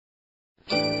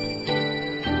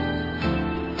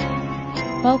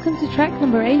Welcome to track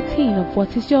number 18 of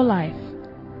What Is Your Life?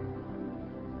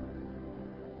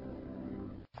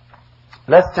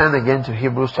 Let's turn again to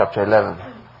Hebrews chapter 11.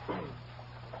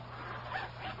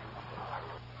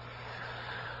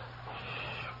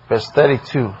 Verse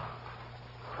 32.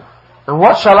 And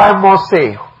what shall I more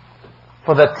say?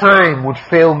 For the time would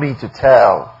fail me to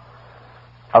tell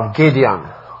of Gideon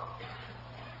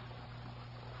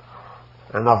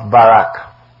and of Barak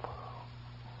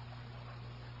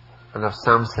and of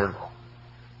Samson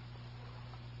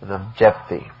and of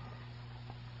Jephthae.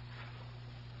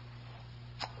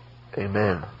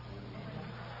 Amen.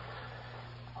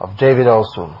 Of David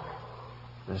also,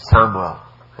 and Samuel,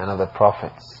 and of the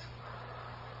prophets.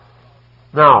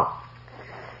 Now,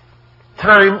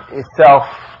 time itself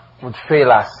would fail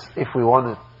us if we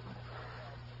want to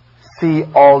see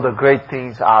all the great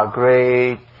things our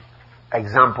great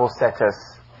example setters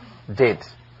did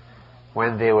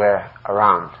when they were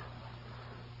around.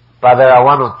 But there are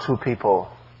one or two people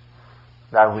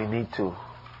that we need to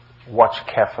watch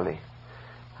carefully.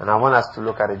 And I want us to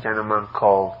look at a gentleman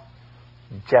called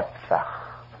Jephthae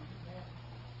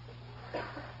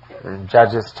in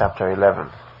Judges chapter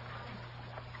 11.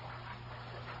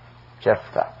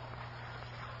 Jephthae.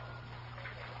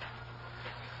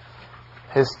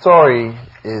 His story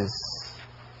is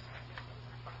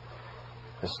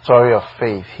a story of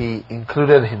faith. He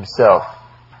included himself.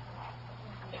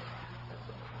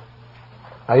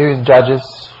 Are you in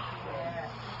Judges?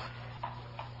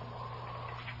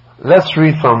 Let's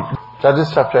read from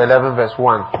Judges chapter 11 verse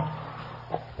 1.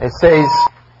 It says,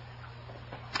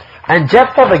 And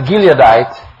Jephthae the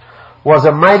Gileadite was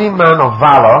a mighty man of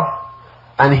valor,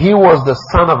 and he was the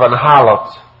son of an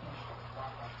harlot.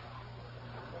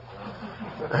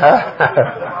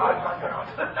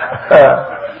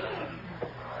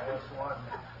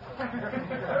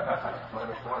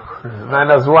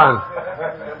 -1.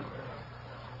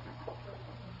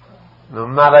 No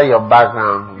matter your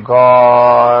background,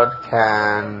 God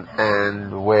can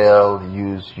and will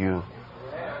use you.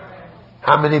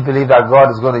 How many believe that God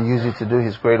is going to use you to do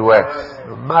His great works?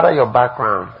 No matter your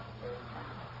background.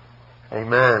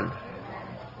 Amen.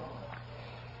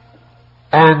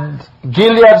 And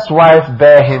Gilead's wife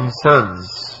bare him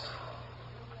sons.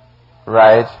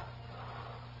 Right?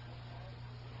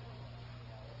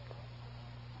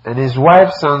 And his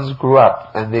wife's sons grew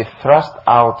up, and they thrust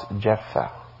out Jephthae,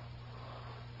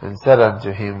 and said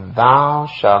unto him, Thou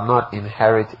shalt not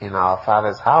inherit in our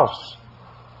father's house,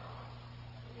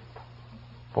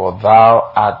 for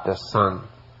thou art the son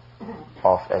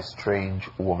of a strange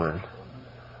woman.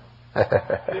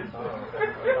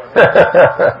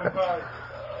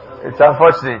 It's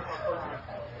unfortunate.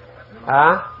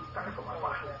 Huh?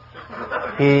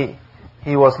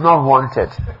 He was not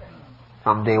wanted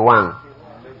from day one.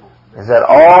 He said,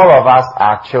 all of us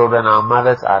are children, our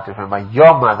mothers are different, but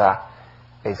your mother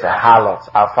is a harlot.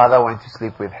 Our father went to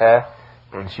sleep with her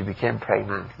and she became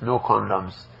pregnant. No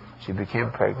condoms. She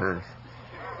became pregnant.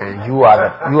 And you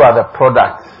are the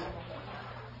product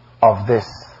of this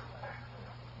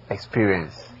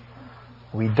experience.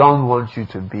 We don't want you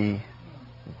to be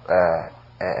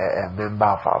a member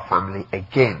of our family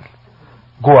again.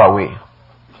 Go away.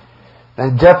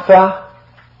 Then Jephthae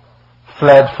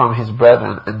fled from his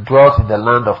brethren and dwelt in the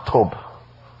land of Tob.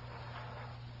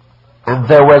 And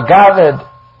there were gathered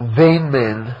vain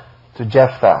men to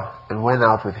Jephthae and went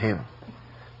out with him.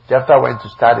 Jephthae went to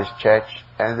start his church,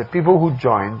 and the people who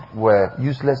joined were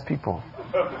useless people.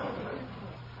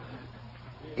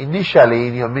 Initially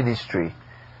in your ministry,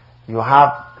 you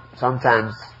have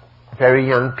sometimes very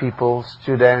young people,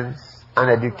 students,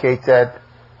 uneducated,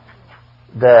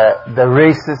 the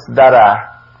races that are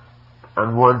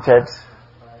unwanted,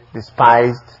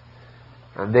 despised,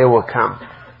 and they will come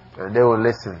and they will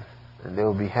listen and they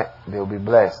will be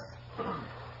blessed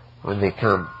when they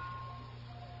come.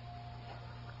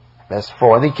 Verse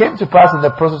 4. And it came to pass in the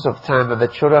process of time that the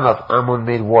children of Ammon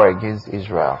made war against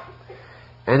Israel.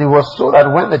 And it was so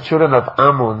that when the children of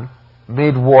Ammon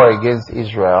made war against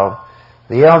Israel,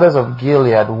 the elders of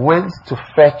Gilead went to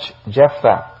fetch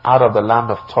Jephthae out of the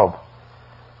land of Tob.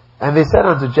 And they said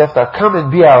unto Jephthae, Come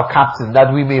and be our captain,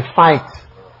 that we may fight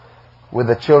with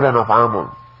the children of Ammon.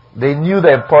 They knew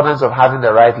the importance of having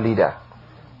the right leader.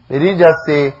 They didn't just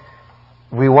say,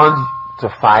 we want to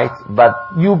fight, but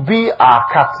you be our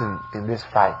captain in this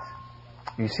fight.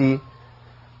 You see,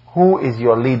 who is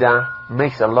your leader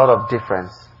makes a lot of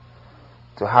difference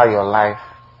to how your life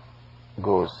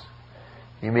goes.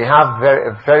 You may have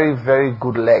very, very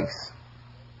good legs,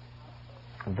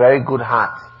 very good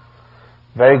heart,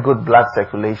 very good blood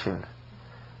circulation,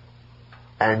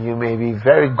 and you may be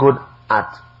very good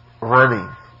at running,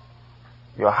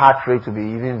 your heart rate will be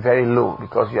even very low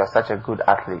because you are such a good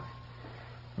athlete.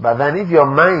 But then if your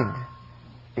mind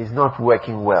is not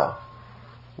working well,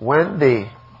 when they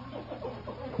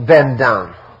bend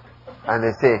down and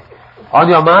they say, on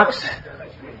your marks,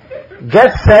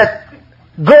 get set,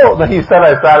 go, then you start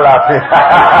laughing.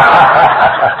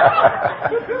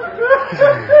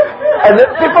 And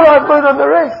then people are going on the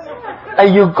race.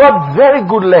 And you got very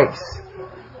good legs.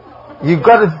 You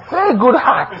got a very good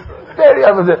heart. Very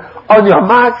on your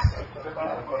marks.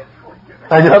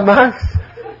 On your marks.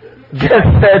 Get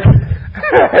set.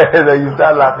 And then you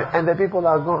start laughing. And the people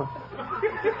are gone.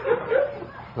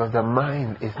 Because the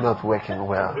mind is not working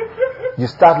well. You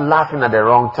start laughing at the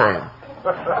wrong time.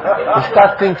 You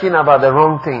start thinking about the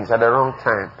wrong things at the wrong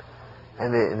time.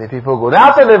 And the people go,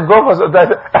 after they've gone for some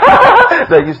time,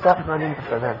 then you start running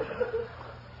after them.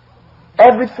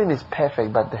 Everything is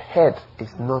perfect, but the head is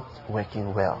not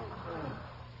working well.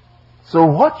 So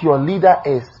what your leader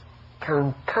is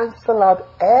can cancel out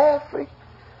everything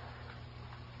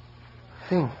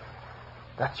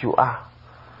that you are.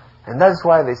 And that's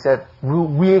why they said,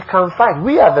 we can fight.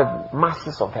 We are the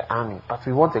masters of the army, but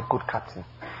we want a good captain.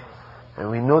 And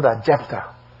we know that Jephthae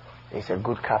is a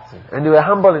good captain. And they were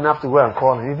humble enough to go and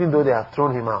call him, even though they have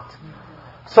thrown him out.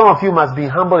 Some of you must be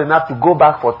humble enough to go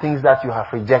back for things that you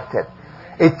have rejected.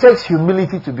 It takes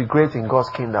humility to be great in God's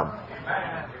kingdom.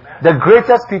 The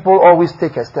greatest people always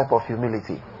take a step of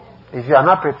humility. If you are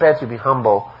not prepared to be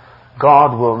humble,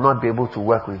 God will not be able to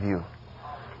work with you.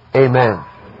 Amen.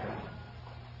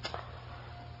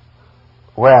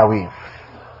 Where are we?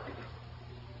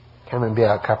 Come and be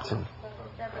our captain.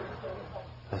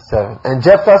 Verse 7. And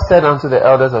Jephthae said unto the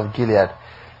elders of Gilead,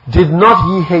 did not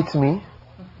ye hate me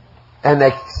and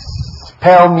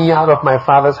expel me out of my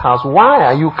father's house? Why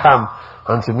are you come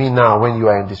unto me now when you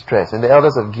are in distress? And the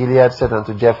elders of Gilead said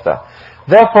unto Jephthae,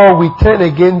 therefore we turn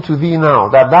again to thee now,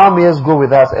 that thou mayest go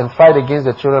with us and fight against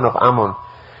the children of Ammon,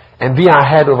 and be our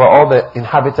head over all the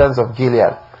inhabitants of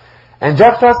Gilead. And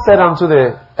Jephthae said unto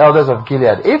the elders of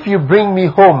Gilead, if you bring me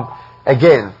home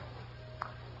again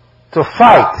to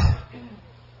fight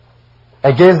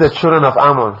against the children of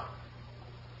Ammon,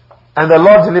 and the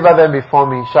Lord deliver them before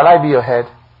me, shall I be your head?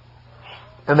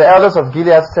 And the elders of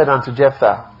Gilead said unto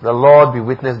Jephthae, the Lord be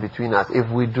witness between us, if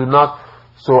we do not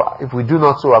so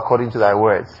according to thy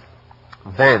words.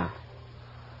 Then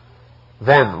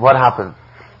what happened?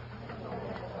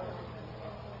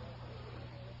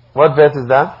 What verse is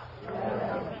that?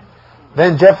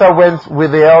 Then Jephthae went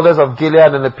with the elders of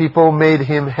Gilead, and the people made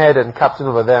him head and captain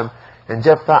over them. And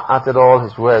Jephthae uttered all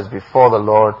his words before the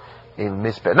Lord in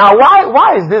Mizpeh. Now,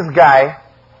 why is this guy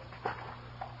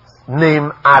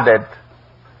name added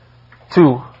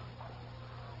to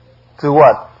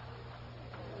what?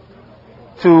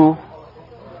 To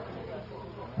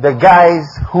the guys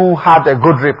who had a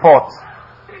good report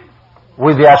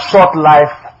with their short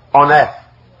life on earth.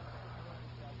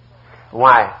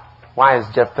 Why? Why is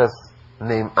Jephthah's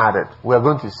name added? We are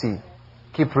going to see.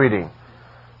 Keep reading.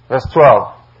 Verse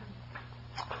 12.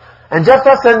 And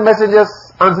Jephthae sent messengers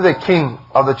unto the king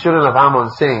of the children of Ammon,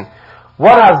 saying,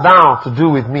 what hast thou to do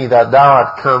with me, that thou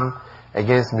art come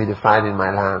against me to fight in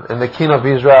my land? And the king of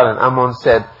Israel and Ammon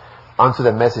said unto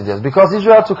the messengers, because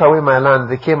Israel took away my land,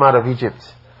 they came out of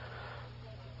Egypt.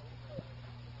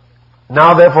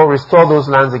 Now therefore restore those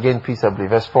lands again peaceably.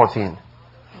 Verse 14.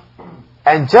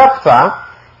 And Jephthae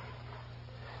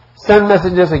sent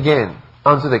messengers again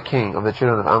unto the king of the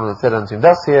children of Ammon, and said unto him,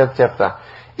 thus saith Jephthae,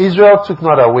 Israel took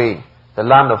not away the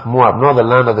land of Moab, nor the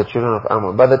land of the children of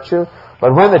Ammon.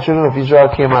 But when the children of Israel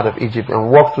came out of Egypt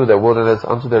and walked through the wilderness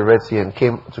unto the Red Sea and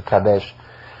came to Kadesh,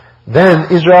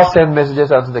 then Israel sent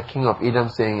messengers unto the king of Edom,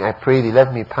 saying, I pray thee,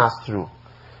 let me pass through.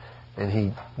 And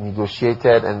he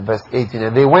negotiated, and verse 18,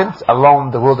 and they went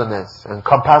along the wilderness and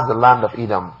compassed the land of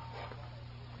Edom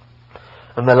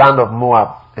and the land of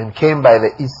Moab, and came by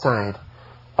the east side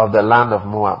of the land of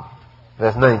Moab.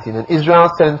 Verse 19, and Israel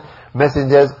sent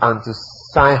messengers unto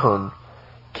Sihon,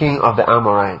 king of the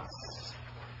Amorites.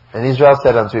 And Israel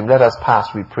said unto him, let us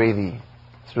pass, we pray thee,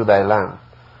 through thy land.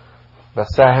 But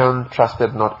Sihon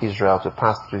trusted not Israel to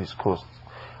pass through his coast.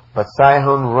 But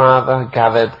Sihon rather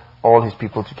gathered all his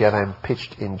people together and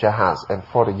pitched in Jahaz and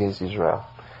fought against Israel.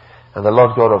 And the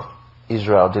Lord God of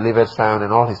Israel delivered Sihon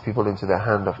and all his people into the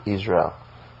hand of Israel,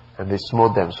 and they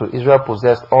smote them. So Israel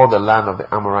possessed all the land of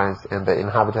the Amorites and the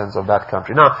inhabitants of that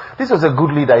country. Now, this was a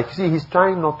good leader. You see, he's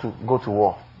trying not to go to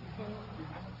war.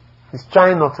 He's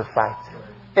trying not to fight.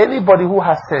 Anybody who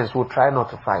has sense will try not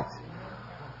to fight.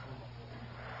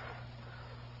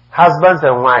 Husbands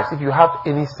and wives, if you have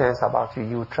any sense about you,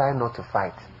 you try not to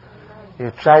fight.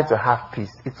 You try to have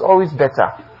peace. It's always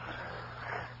better.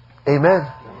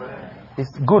 Amen.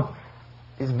 It's good.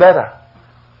 It's better.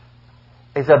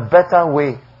 It's a better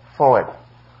way forward.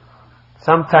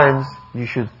 Sometimes you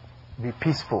should be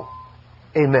peaceful.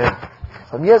 Amen.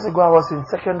 Some years ago I was in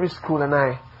secondary school and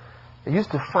I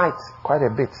used to fight quite a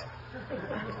bit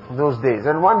in those days.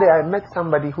 And one day I met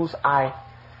somebody whose eye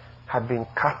had been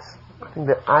cut. I think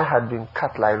the eye had been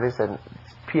cut like this and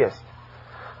pierced.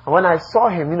 And when I saw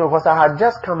him, because I had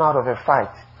just come out of a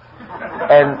fight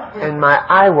and my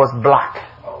eye was black.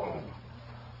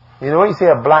 When you say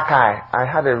a black eye, I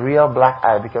had a real black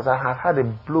eye because I had had a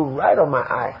blue right on my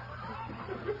eye.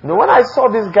 When I saw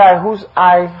this guy whose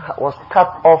eye was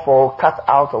cut off or cut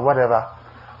out or whatever,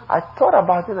 I thought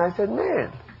about it and I said,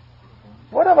 man,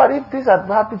 what about if this had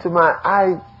happened to my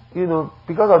eye,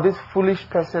 because of this foolish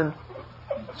person?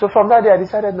 So from that day I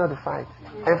decided not to fight.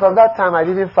 And from that time I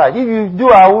didn't fight. If you do,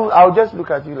 I'll just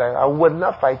look at you like I would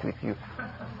not fight with you.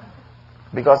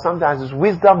 Because sometimes it's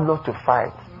wisdom not to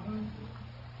fight.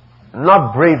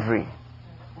 Not bravery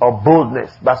or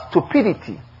boldness, but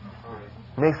stupidity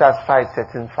makes us fight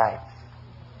certain fights.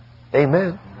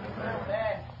 Amen.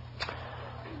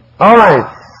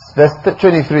 Alright, verse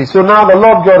 23. So now the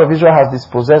Lord God of Israel has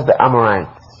dispossessed the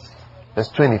Amorites. Verse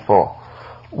 24.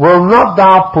 Will not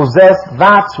thou possess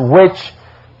that which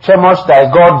Chemosh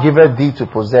thy God giveth thee to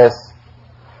possess?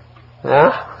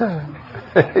 Huh?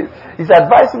 He's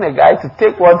advising a guy to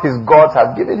take what his gods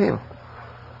have given him.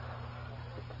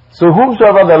 So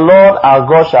whomsoever the Lord our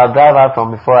God shall drive out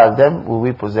from before us, them will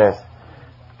we possess.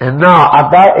 And now,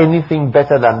 art thou anything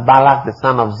better than Balak the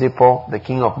son of Zippor, the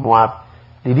king of Moab?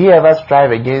 Did he ever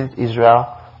strive against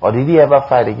Israel, or did he ever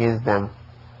fight against them?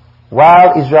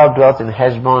 While Israel dwelt in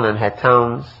Heshbon and her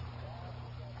towns,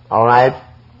 alright,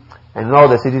 and all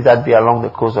the cities that be along the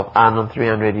coast of Arnon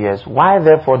 300 years, why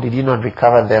therefore did he not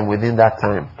recover them within that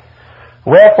time?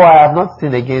 Wherefore I have not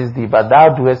sinned against thee, but thou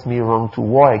doest me wrong to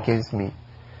war against me.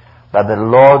 That the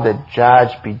Lord the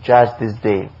judge be judged this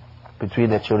day between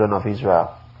the children of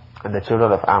Israel and the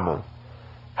children of Ammon.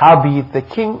 Howbeit the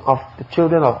king of the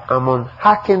children of Ammon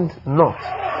hearkened not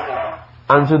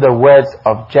unto the words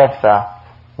of Jephthae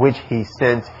which he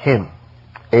sent him.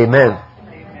 Amen.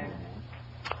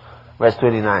 Verse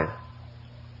 29.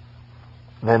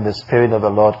 Then the Spirit of the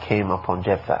Lord came upon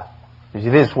Jephthae. You see,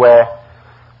 this is where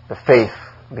the faith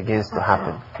begins to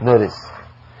happen. Notice.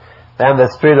 Then the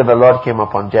Spirit of the Lord came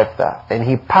upon Jephthae, and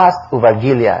he passed over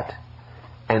Gilead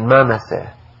and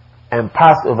Manasseh, and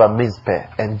passed over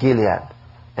Mizpeh and Gilead.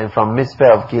 And from Mizpeh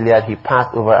of Gilead he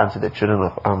passed over unto the children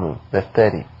of Ammon. Verse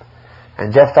 30.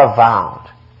 And Jephthae vowed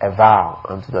a vow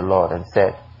unto the Lord, and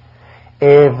said,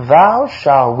 If thou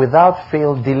shalt without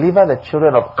fail deliver the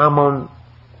children of Ammon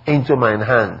into mine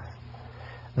hands,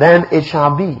 then it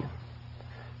shall be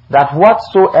that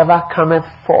whatsoever cometh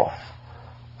forth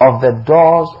of the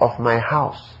doors of my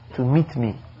house to meet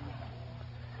me,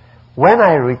 when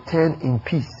I return in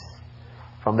peace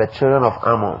from the children of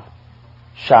Ammon,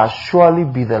 shall surely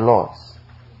be the Lord's,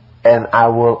 and I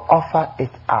will offer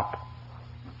it up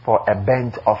for a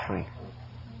burnt offering.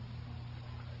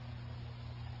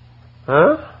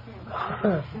 Huh?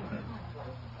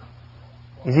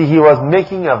 You see, he was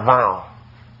making a vow.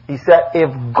 He said,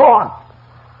 if God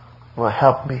will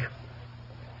help me,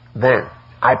 then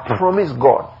I promise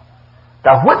God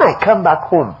that when I come back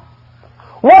home,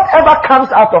 whatever comes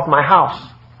out of my house,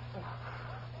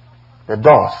 the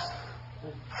doors,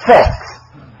 first,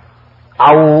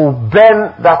 I will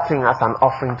burn that thing as an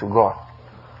offering to God.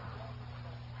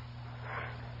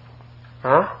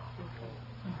 Huh?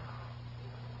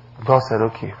 God said,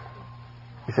 okay,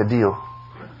 it's a deal.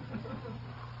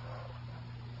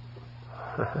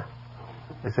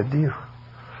 It's a deal.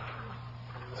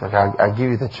 So I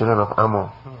give you the children of Ammon.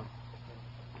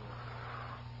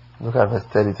 Look at verse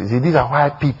 32. See, these are why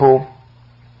people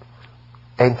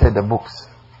enter the books.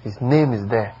 His name is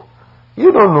there.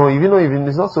 You don't know, even though even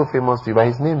it's not so famous to you, but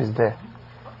his name is there.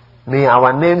 May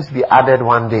our names be added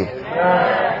one day.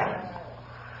 Amen.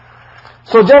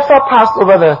 So Jephthae passed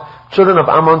over the children of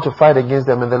Ammon to fight against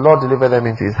them, and the Lord delivered them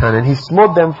into his hand. And he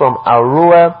smote them from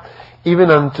Aroer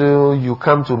even until you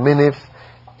come to Minith,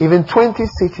 even 20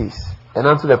 cities, and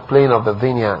unto the plain of the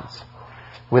vineyards,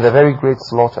 with a very great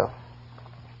slaughter.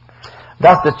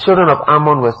 Thus the children of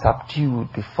Ammon were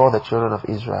subdued before the children of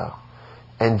Israel.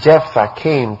 And Jephthae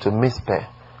came to Mizpeh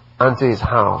unto his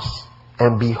house,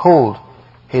 and behold,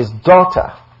 his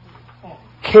daughter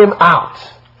came out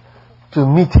to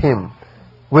meet him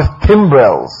with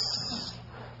timbrels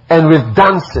and with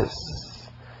dances,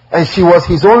 and she was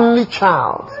his only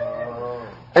child.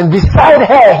 And beside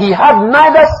her he had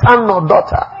neither son nor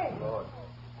daughter.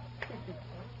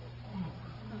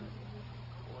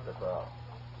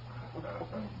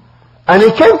 And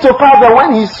it came to pass that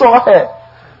when he saw her,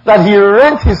 that he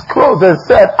rent his clothes and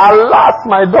said, Alas,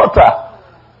 my daughter,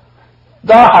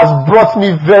 thou hast brought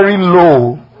me very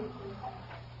low,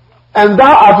 and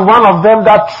thou art one of them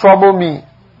that trouble me.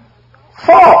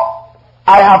 For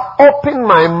I have opened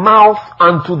my mouth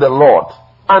unto the Lord.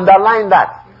 Underline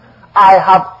that. I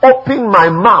have opened my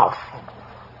mouth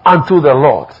unto the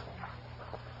Lord,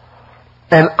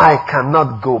 and I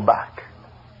cannot go back.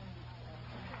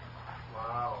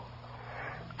 Wow.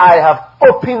 I have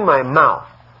opened my mouth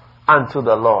unto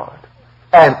the Lord,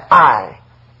 and I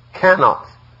cannot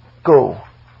go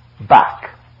back.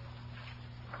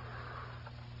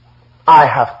 I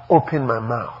have opened my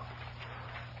mouth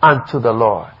unto the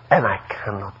Lord, and I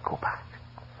cannot go back.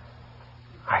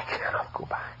 I cannot go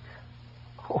back.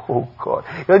 Oh God.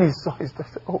 When he saw his daughter,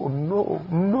 he said, oh no.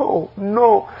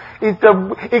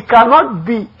 It cannot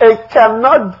be. It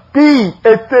cannot be.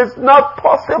 It is not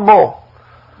possible.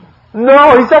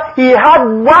 No, he said he had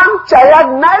one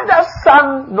child, neither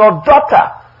son nor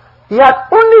daughter. He had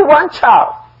only one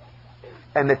child.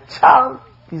 And the child,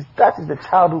 that is the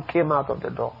child who came out of the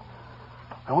door.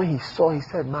 And when he saw, he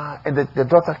said, Ma, and the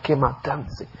daughter came out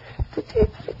dancing.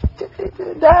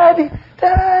 Daddy.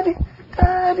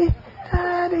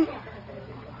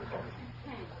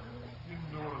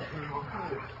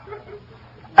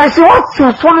 And she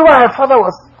was wondering why her father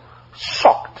was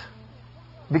shocked.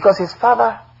 Because her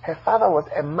father was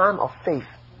a man of faith.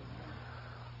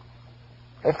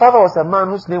 Her father was a man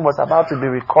whose name was about to be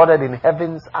recorded in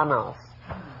heaven's annals.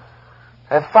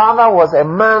 Her father was a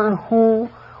man who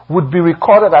would be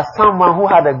recorded as someone who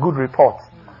had a good report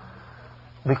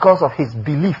because of his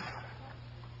belief.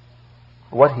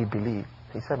 What he believed.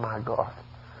 He said, my God,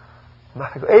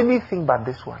 anything but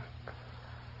this one.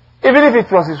 Even if it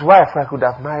was his wife, I could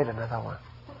have married another one.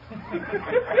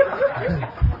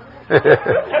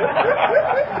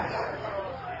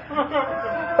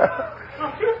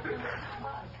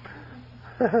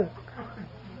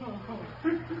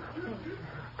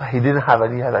 But he didn't have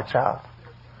any other child.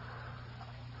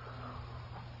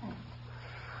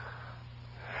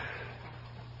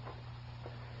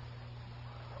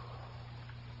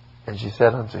 And she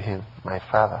said unto him, my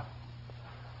father,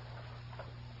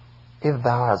 if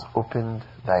thou hast opened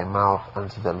thy mouth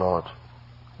unto the Lord,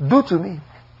 do to me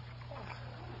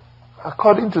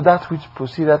according to that which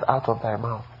proceedeth out of thy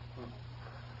mouth.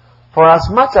 For as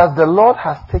much as the Lord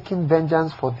has taken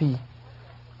vengeance for thee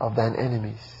of thine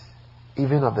enemies,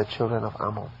 even of the children of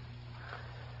Ammon.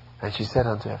 And she said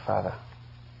unto her father,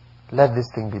 let this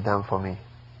thing be done for me.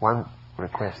 One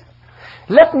request.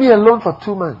 Let me alone for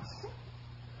 2 months,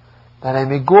 that I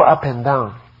may go up and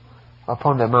down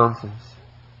upon the mountains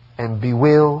and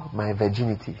bewail my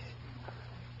virginity,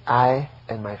 I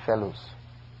and my fellows.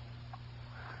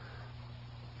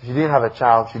 She didn't have a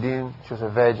child. She was a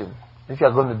virgin. If you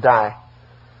are going to die,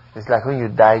 it's like when you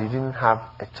died, you didn't have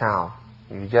a child.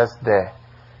 You were just there.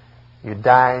 You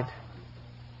died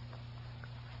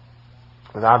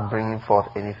without bringing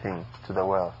forth anything to the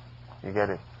world. You get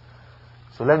it?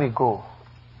 So let me go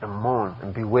and mourn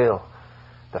and bewail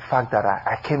the fact that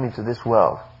I came into this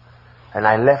world and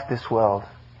I left this world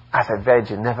as a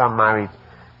virgin, never married,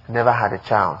 never had a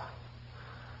child.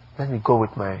 Let me go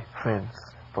with my friends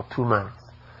for 2 months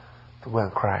to go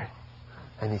and cry.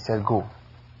 And he said, go.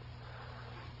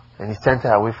 And he sent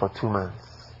her away for 2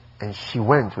 months. And she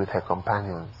went with her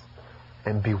companions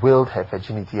and bewailed her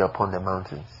virginity upon the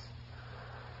mountains.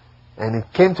 And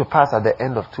it came to pass at the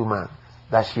end of 2 months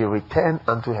that she returned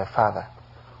unto her father,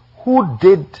 who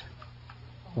did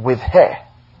with her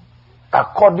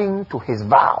according to his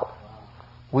vow,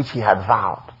 which he had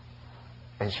vowed.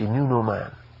 And she knew no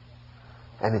man.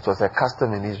 And it was a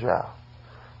custom in Israel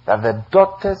that the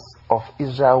daughters of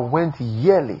Israel went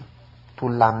yearly to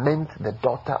lament the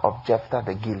daughter of Jephthae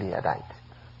the Gileadite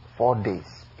 4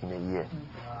 days in a year.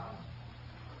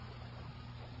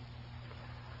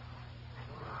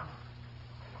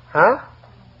 Huh?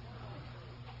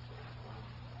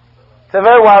 It's a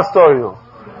very wild story.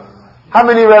 How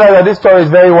many realize that this story is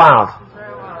very wild?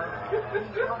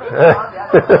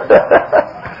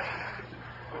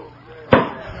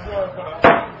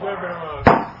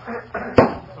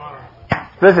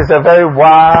 This is a very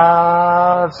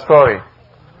wild story.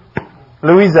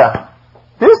 Louisa,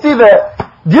 do you see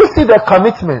the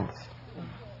commitment?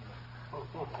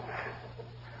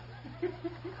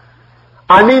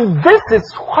 I mean, this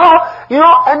is how,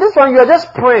 and this one you're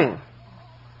just praying.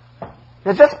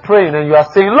 You're just praying and you are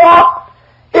saying, Lord,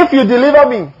 if you deliver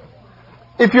me,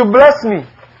 if you bless me,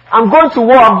 I'm going to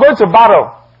war, I'm going to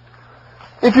battle.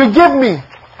 If you give me,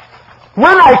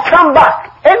 when I come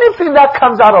back, anything that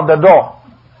comes out of the door,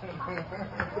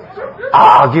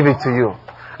 I'll give it to you.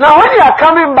 Now when you are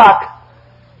coming back,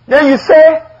 then you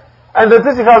say, and the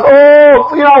testifier goes,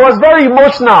 oh, I was very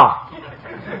emotional.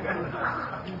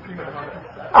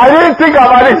 I didn't think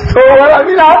about it so well.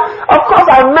 Of course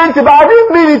I meant it, but I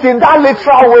didn't mean it in that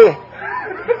literal way.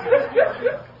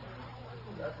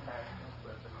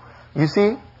 You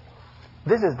see,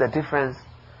 this is the difference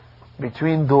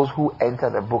between those who enter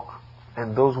the book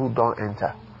and those who don't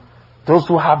enter. Those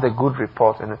who have the good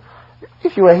report. And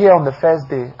if you were here on the first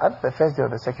day, at the first day or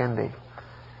the second day,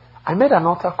 I made an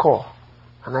altar call.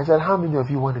 And I said, how many of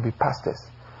you want to be pastors?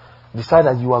 Decide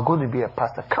that you are going to be a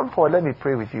pastor. Come forward, let me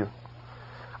pray with you.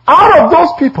 Out of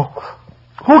those people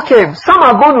who came, some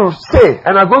are going to say,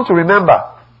 and are going to remember,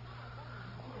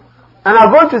 and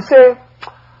are going to say,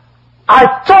 I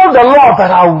told the Lord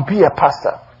that I will be a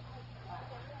pastor.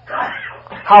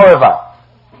 However,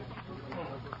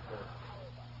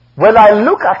 when I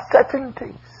look at certain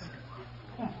things,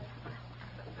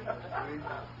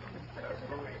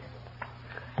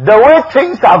 the way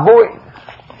things are going,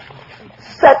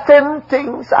 certain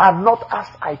things are not as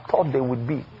I thought they would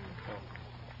be.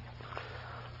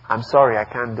 I'm sorry, I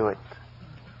can't do it.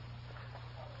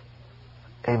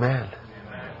 Amen.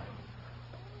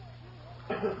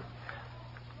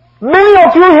 Many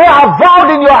of you here have vowed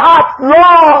in your heart,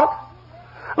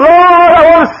 Lord, I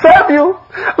want to serve you.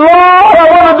 Lord, I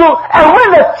want to do. And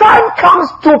when the time comes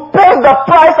to pay the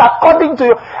price according to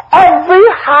you, every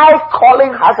high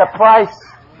calling has a price.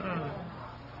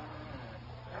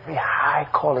 Every high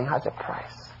calling has a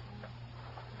price.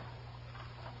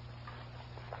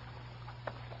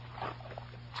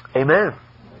 Amen.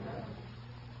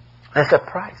 There's a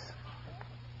price.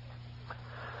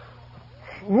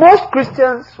 Most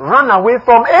Christians run away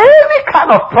from any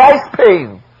kind of price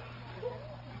paying.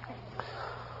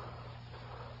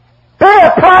 Pay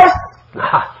a price?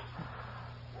 Nah.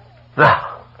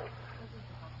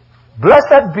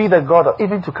 Blessed be the God of,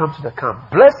 even to come to the camp.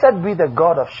 Blessed be the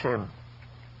God of Shem.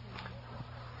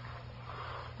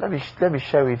 Let me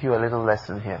share with you a little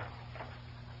lesson here.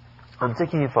 I'm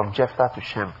taking it from Jephthae to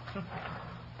Shem.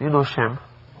 Do you know Shem?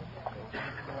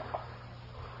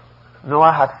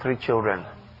 Noah had 3 children.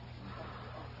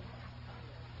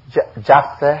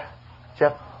 Jephthae,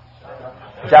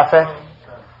 Japheth,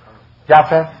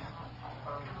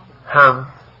 Ham,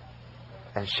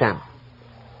 and Shem.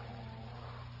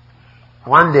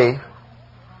 One day,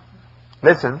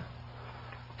 listen,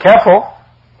 careful.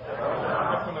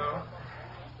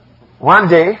 One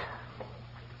day,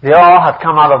 they all had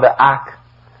come out of the ark,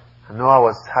 and Noah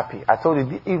was happy. I told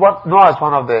you, Noah is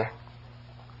one of the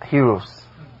heroes,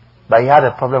 but he had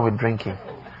a problem with drinking.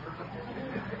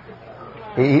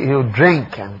 He would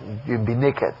drink and he'd be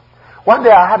naked. One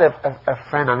day I had a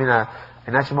friend,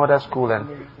 in Achimota school,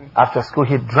 and after school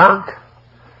he drank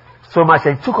so much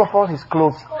and he took off all his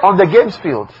clothes on the games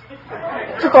field.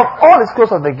 Took off all his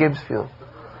clothes on the games field.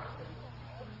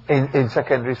 In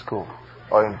secondary school,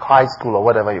 or in high school, or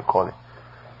whatever you call it.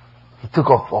 He took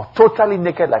off totally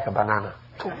naked like a banana.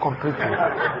 Completely.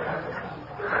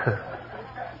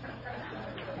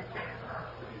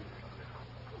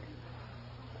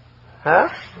 Huh?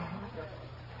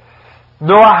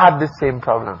 Noah had the same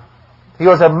problem. He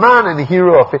was a man and a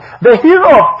hero of faith. The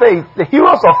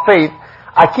heroes of faith,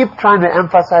 I keep trying to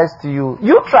emphasize to you,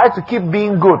 you try to keep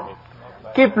being good.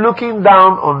 Keep looking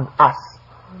down on us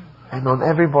and on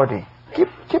everybody.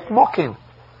 Keep mocking.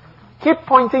 Keep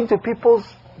pointing to people's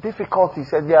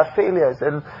difficulties and their failures,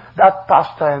 and that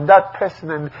pastor and that person,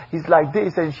 and he's like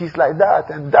this and she's like that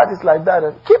and that is like that,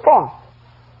 and keep on.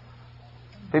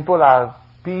 People are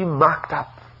being marked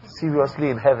up seriously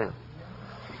in heaven.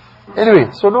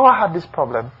 Anyway, so Noah had this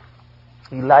problem.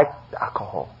 He liked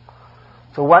alcohol.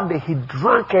 So one day he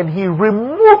drank and he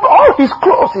removed all his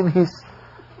clothes in his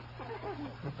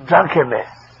drunkenness.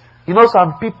 You know,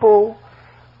 some people,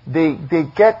 what do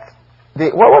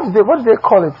they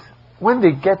call it? When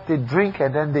they drink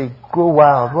and then they go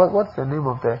wild. What's the name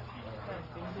of the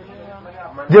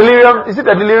delirium? Is it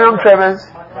the delirium tremens?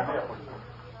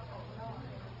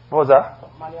 What was that?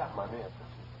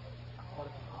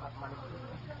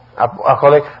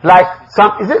 Alcoholic. Like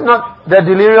is it not the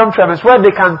delirium tremens where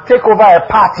they can take over a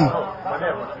party?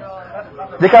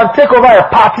 They can take over a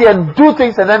party and do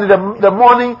things, and then in the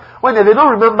morning when they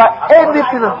don't remember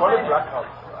anything.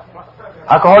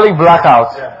 Alcoholic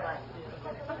blackout.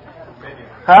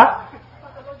 Huh?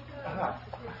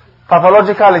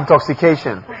 Pathological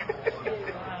intoxication.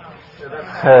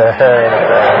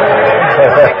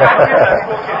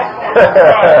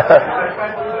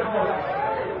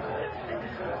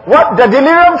 What the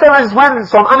delirium tremens is when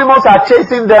some animals are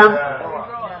chasing them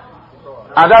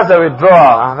And that's the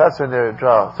withdrawal. And that's when they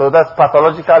withdraw. So that's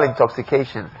pathological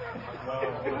intoxication.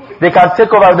 They can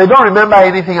take over. They don't remember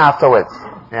anything afterwards.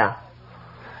 Yeah.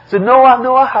 So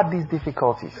Noah had these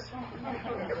difficulties.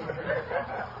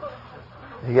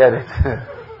 You get it?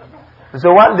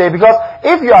 So one day, because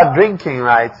if you are drinking,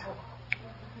 right,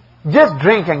 just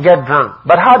drink and get drunk.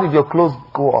 But how did your clothes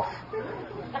go off?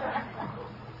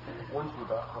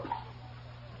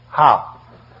 How?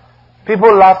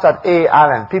 People laughed at A.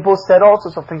 Allen. People said all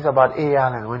sorts of things about A.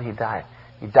 Allen when he died.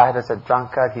 He died as a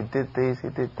drunkard. He did this, he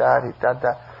did that, he did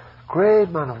that. Great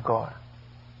man of God.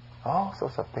 All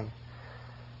sorts of things.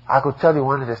 I could tell you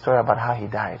one of the story about how he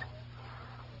died.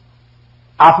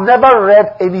 I've never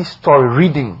read any story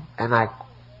reading and I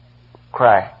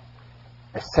cry,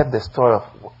 except the story of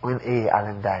when A.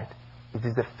 Allen died. It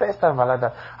is the first time in my life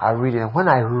that I read it. And when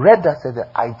I read that,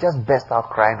 I just burst out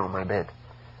crying on my bed.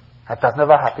 That has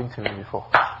never happened to me before.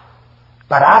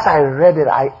 But as I read it,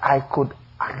 I could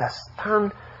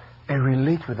understand and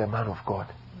relate with the man of God.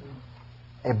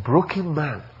 A broken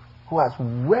man who has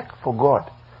worked for God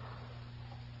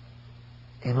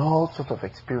in all sorts of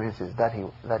experiences that he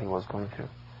was going through.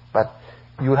 But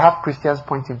you have Christians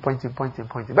pointing.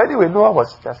 But anyway, Noah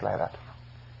was just like that.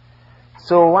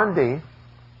 So one day,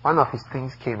 one of his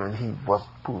things came and he was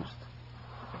bruised.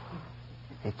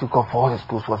 He took off all his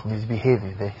clothes, was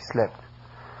misbehaving, then he slept.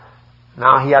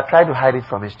 Now he had tried to hide it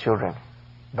from his children.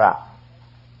 But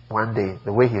one day,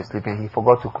 the way he was sleeping, he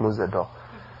forgot to close the door.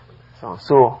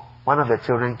 So one of the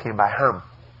children came by, Ham.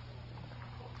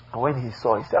 And when he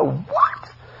saw, he said, "What?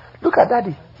 Look at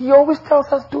Daddy. He always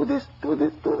tells us, do this.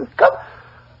 Come."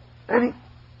 And he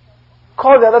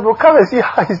called the other boy, "Come and see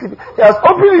how he's sleeping." He has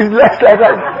opened his legs like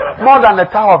that, more than the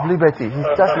Tower of Liberty.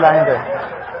 He's just lying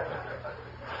there.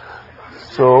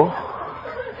 So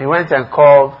he went and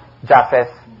called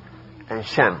Japheth and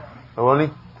Shem. There were only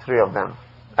 3 of them.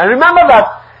 And remember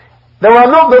that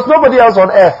there's nobody else on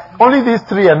earth. Only these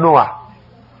 3 and Noah.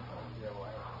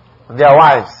 And their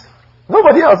wives.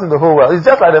 Nobody else in the whole world. It's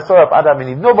just like the story of Adam and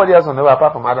Eve. Nobody else on the world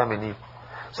apart from Adam and Eve.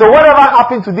 So whatever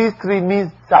happened to these 3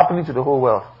 means it's happening to the whole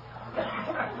world.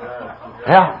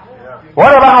 Yeah.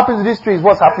 Whatever happens to these 3 is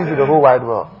what's happening to the whole wide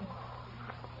world.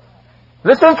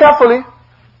 Listen carefully.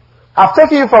 I've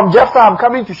taken you from Jephthae. I'm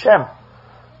coming to Shem.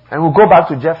 And we'll go back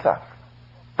to Jephthae.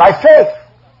 By faith,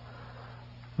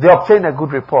 they obtained a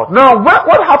good report. Now,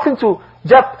 what happened to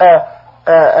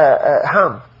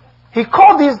Ham? He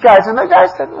called these guys, and the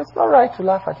guys said, "It's not right to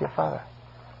laugh at your father.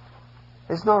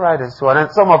 It's not right," and so on. And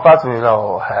some of us will say,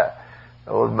 "Oh,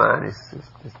 the old man is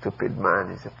a stupid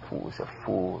man. He's a fool, he's a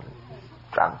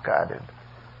drunkard." And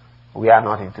we are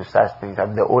not into such things. I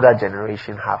mean, the older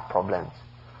generation have problems.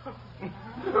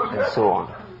 And so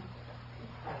on.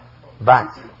 But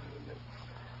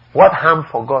what Ham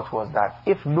forgot was that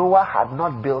if Noah had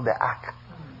not built the ark,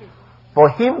 for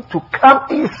him to come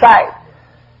inside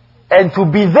and to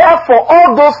be there for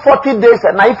all those 40 days,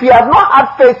 and if he had not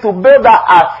had faith to build that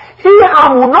ark,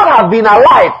 Ham would not have been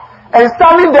alive and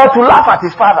standing there to laugh at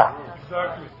his father.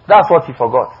 Exactly. That's what he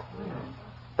forgot.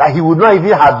 That he would not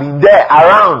even have been there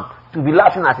around to be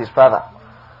laughing at his father.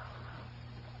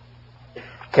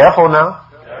 Careful now.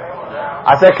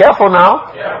 I said, careful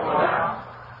now.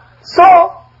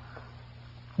 So,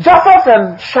 Japheth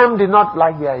and Shem did not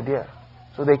like the idea.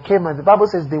 So they came, and the Bible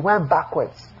says they went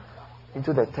backwards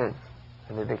into the tent.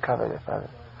 And then they covered their father.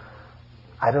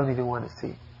 I don't even want to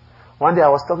see. One day I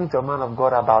was talking to a man of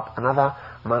God about another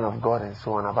man of God and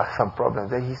so on, about some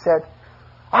problems. Then he said,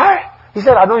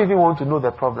 I don't even want to know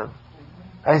the problem.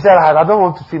 And he said, I don't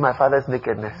want to see my father's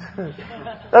nakedness.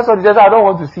 That's what he said. I don't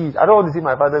want to see it. I don't want to see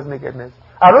my father's nakedness.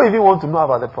 I don't even want to know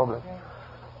about the problem.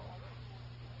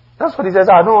 That's what he says.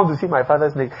 I don't want to see my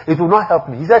father's nakedness. It will not help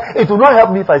me. He said, it will not help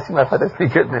me if I see my father's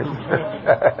nakedness.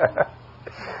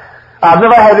 I've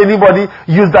never heard anybody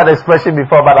use that expression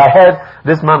before, but I heard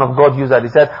this man of God use that. He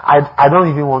said, I don't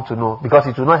even want to know, because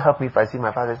it will not help me if I see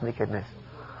my father's nakedness.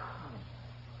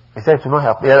 He said it will not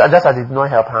help. Just as it did not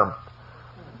help Ham.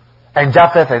 And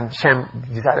Japheth and Shem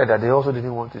decided that they also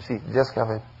didn't want to see. Just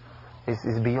covered.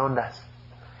 It's beyond us.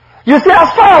 You see,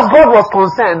 as far as God was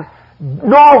concerned,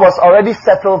 Noah was already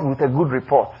settled with a good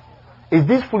report. It's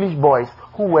these foolish boys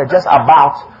who were just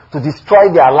about to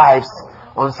destroy their lives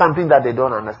on something that they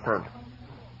don't understand.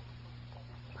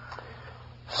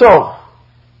 So,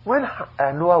 when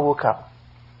Noah woke up,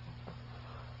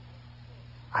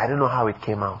 I don't know how it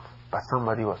came out, but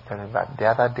somebody was telling that the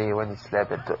other day when he slept,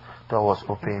 the door was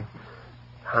open.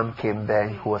 Ham came there,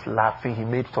 he was laughing, he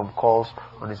made some calls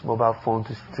on his mobile phone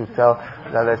to tell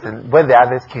the others, and when the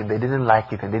others came, they didn't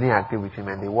like it and they didn't agree with him,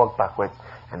 and they walked backwards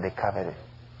and they covered it.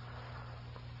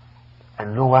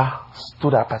 And Noah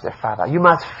stood up as a father. You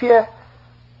must fear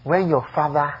when your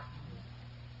father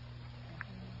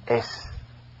is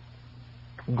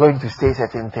going to say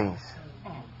certain things.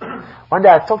 One day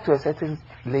I talked to a certain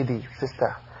lady,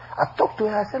 sister. I talked to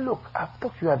her, I said, look, I've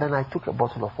talked to you, and then I took a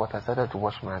bottle of water, I started to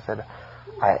wash my, I said,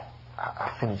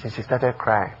 I finished. And she started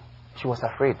crying. She was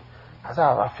afraid. I said,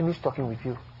 I finished talking with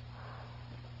you.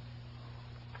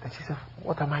 And she said,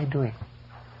 what am I doing?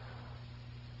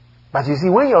 But you see,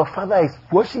 when your father is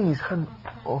washing his hand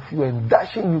off you and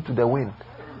dashing you to the wind,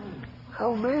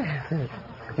 oh man,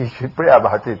 you should pray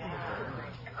about it.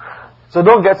 So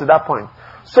don't get to that point.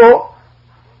 So,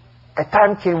 a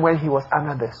time came when he was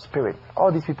under the Spirit.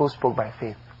 All these people spoke by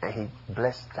faith. And he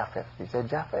blessed Japheth. He said,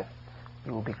 Japheth,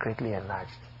 you will be greatly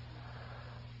enlarged.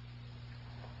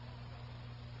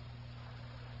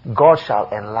 God shall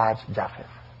enlarge Japheth.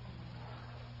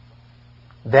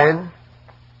 Then,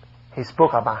 he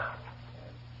spoke about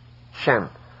Shem.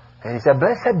 And he said,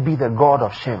 blessed be the God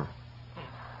of Shem.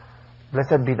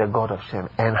 Blessed be the God of Shem.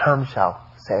 And Ham shall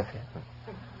serve him.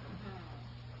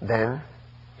 Then,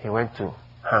 he went to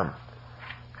Ham.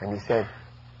 And he said,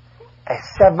 a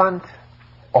servant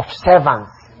of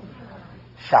servants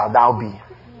shall thou be.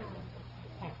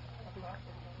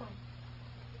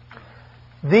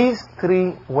 These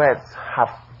three words have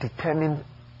determined,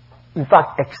 in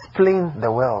fact, explain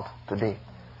the world today.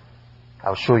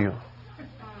 I'll show you.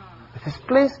 It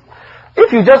explains.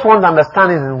 If you just want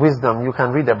understanding and wisdom, you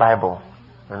can read the Bible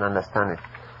and understand it.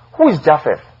 Who is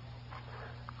Japheth?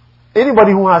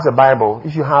 Anybody who has a Bible,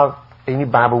 if you have any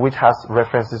Bible which has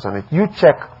references on it, you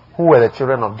check who were the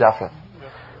children of Japheth.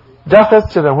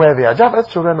 Japheth's children, where they are.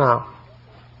 Japheth's children are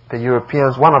the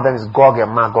Europeans. One of them is Gog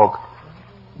and Magog.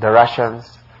 The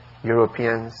Russians,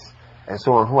 Europeans, and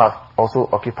so on, who have also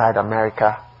occupied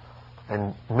America,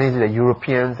 and mainly the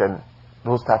Europeans and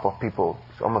those type of people,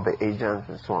 some of the Asians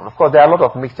and so on. Of course, there are a lot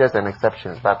of mixtures and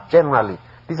exceptions, but generally,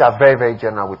 these are very, very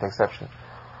general with exception.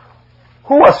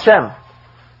 Who was Shem?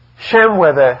 Shem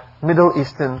were the Middle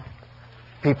Eastern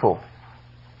people.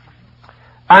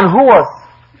 And who was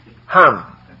Ham?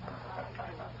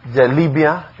 The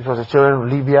Libya. It was the children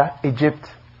of Libya, Egypt,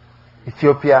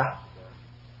 Ethiopia,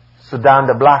 Sudan,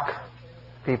 the black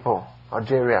people,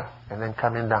 Algeria, and then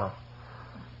coming down.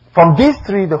 From these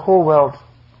three, the whole world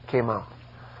came out.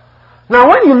 Now,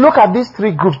 when you look at these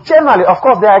three groups, generally, of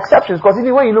course, there are exceptions, because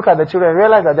even when you look at the children, you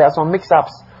realize that there are some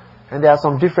mix-ups, and there are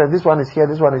some difference. This one is here,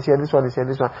 this one is here, this one is here,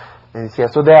 this one is here.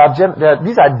 So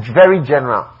these are very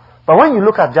general. But when you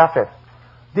look at Japheth,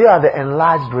 they are the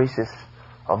enlarged races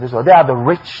of this world. They are the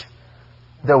rich,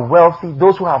 the wealthy,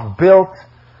 those who have built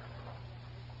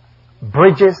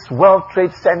bridges, World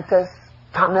Trade Centers,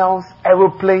 tunnels,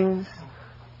 aeroplanes,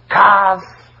 cars,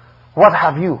 what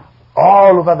have you,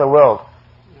 all over the world.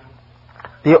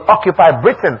 They occupied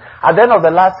Britain. At the end of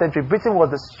the last century, Britain was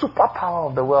the superpower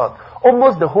of the world.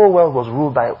 Almost the whole world was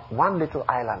ruled by one little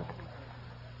island.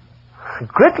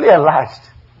 Greatly enlarged.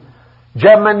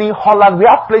 Germany, Holland. We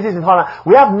have places in Holland.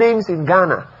 We have names in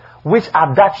Ghana, which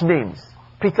are Dutch names.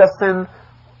 Peterson,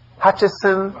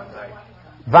 Hutchison,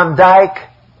 Van Dyke,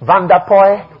 Van der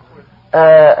Poy,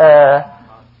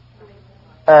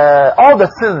 all the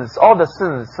sins,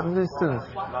 some of these sins.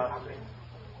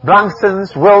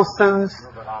 Blanksons, Wilsons,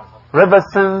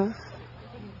 Riversons,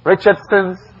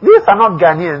 Richardsons. These are not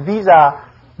Ghanaian. These are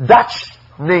Dutch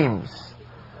names.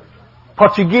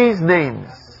 Portuguese names.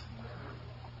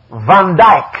 Van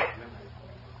Dyke.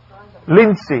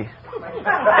 Lindsay.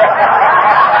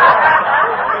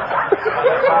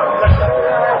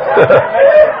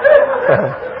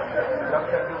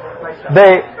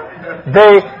 They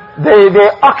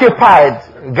occupied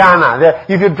Ghana.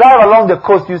 If you drive along the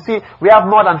coast, you see we have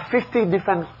more than 50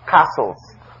 different castles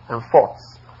and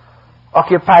forts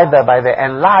occupied there by the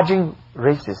enlarging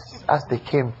races as they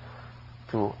came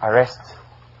to arrest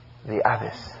the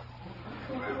others.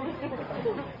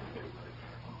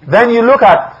 Then you look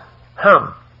at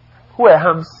Ham. Who are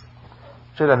Ham's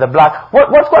children? The black.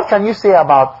 What can you say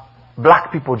about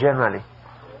black people generally?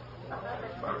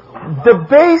 The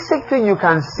basic thing you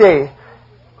can say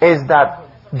is that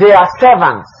they are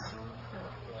servants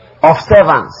of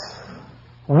servants.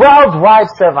 Worldwide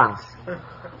servants.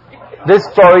 This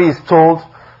story is told.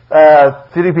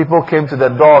 3 people came to the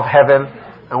door of heaven,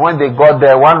 and when they got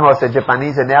there, one was a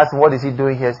Japanese, and they asked him, what is he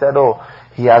doing here? He said, oh,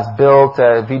 he has built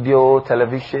video,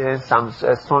 television, some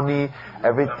Sony,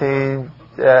 everything,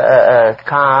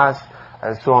 cars,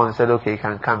 and so on. He said, okay, you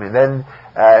can come in. Then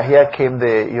here came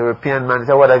the European man. He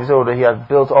said, what have you said? He has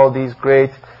built all these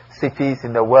great cities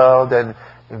in the world, and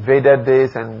invaded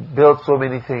this and built so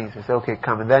many things. He said, okay,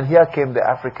 come. And then here came the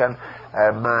African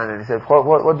man, and he said,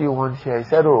 what do you want here? He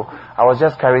said, oh, I was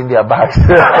just carrying their bags.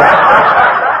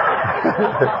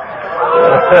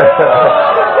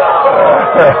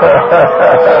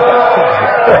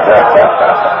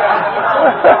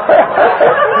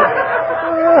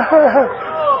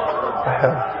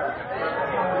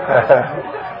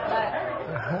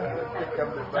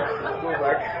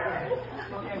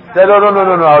 Said, no,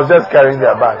 I was just carrying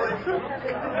their bags.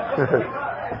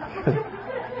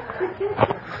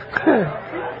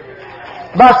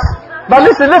 But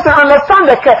listen, understand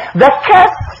the curse. The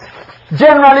curse,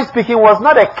 generally speaking, was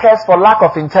not a curse for lack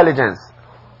of intelligence,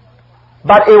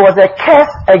 but it was a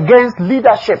curse against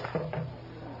leadership.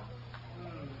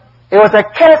 It was a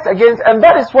curse against, and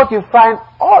that is what you find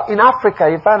all in Africa.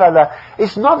 You find out that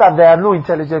it's not that there are no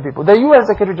intelligent people. The UN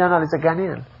Secretary General is a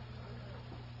Ghanaian.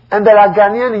 And there are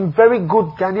Ghanaian, very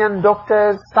good Ghanaian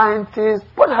doctors, scientists,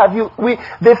 what have you.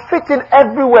 They fit in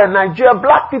everywhere. Nigeria,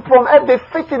 black people, they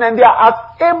fit in, and they are as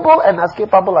able and as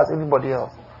capable as anybody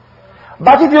else.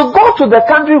 But if you go to the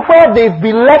country where they've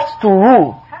been left to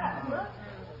rule,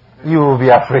 you will be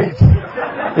afraid.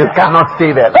 You cannot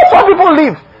stay there. That's why people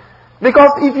leave.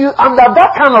 Because if you under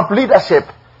that kind of leadership,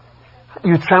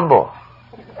 you tremble.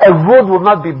 A road will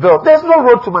not be built. There's no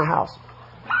road to my house.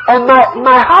 And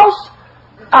my house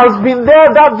has been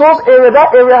there, that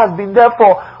area has been there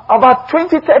for about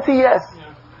 20, 30 years.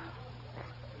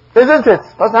 Isn't it?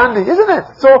 Pastor Andy, isn't it?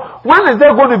 So when is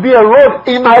there going to be a road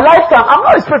in my lifetime? I'm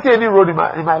not expecting any road in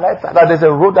my lifetime. That there's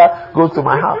a road that goes to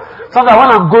my house. Sometimes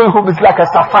when I'm going home, it's like a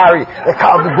safari. The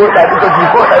car will go like this,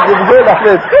 you go like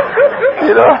this.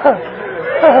 You know?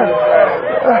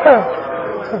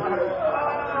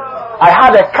 I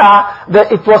had a car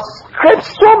that it was scraped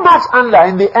so much under.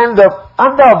 In the end, the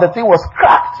under of the thing was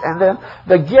cracked, and then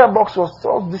the gearbox was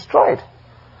so destroyed.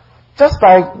 Just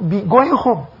by going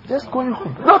home. Just going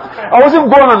home. Not, I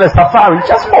wasn't going on a safari,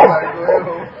 just home.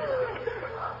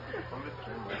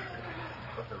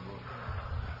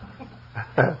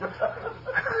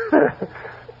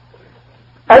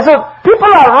 And so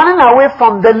people are running away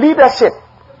from the leadership.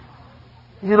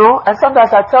 You know, and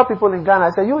sometimes I tell people in Ghana,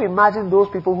 I say, you imagine those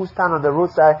people who stand on the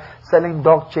roadside selling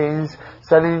dog chains,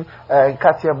 selling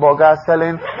katia burger,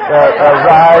 selling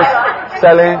rice,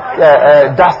 selling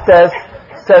dusters,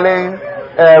 selling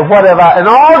whatever, and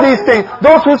all these things.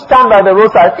 Those who stand by the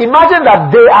roadside, imagine that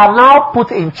they are now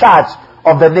put in charge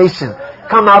of the nation.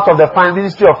 Come out of the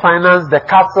Ministry of Finance, the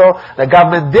castle, the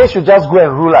government. They should just go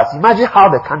and rule us. Imagine how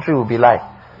the country will be like.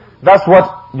 That's what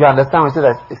you understand when you say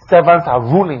that servants are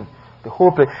ruling the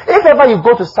whole place. If ever you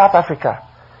go to South Africa,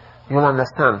 you'll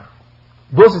understand.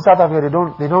 Those in South Africa,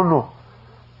 they don't know.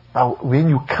 But when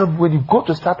you go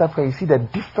to South Africa, you see the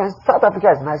difference. South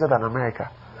Africa is nicer than America.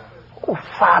 Oh,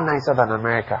 far nicer than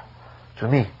America. To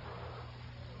me.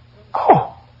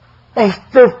 Oh,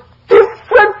 it's a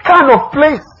different kind of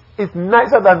place. It's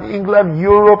nicer than England,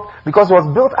 Europe, because it was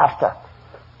built after.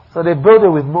 So they built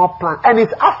it with more plants. And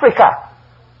it's Africa.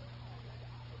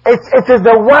 It is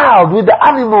the wild with the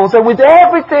animals and with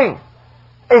everything.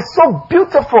 It's so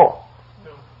beautiful.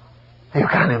 You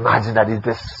can't imagine that it's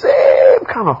the same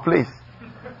kind of place.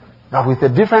 But with a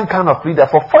different kind of leader.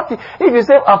 For 40, if you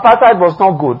say apartheid was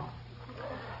not good,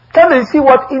 come and see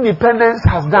what independence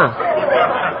has done.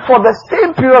 For the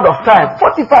same period of time,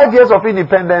 45 years of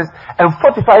independence and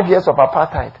 45 years of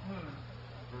apartheid.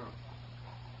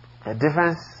 The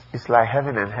difference is like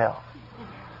heaven and hell.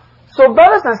 So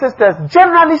brothers and sisters,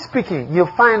 generally speaking, you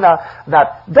find out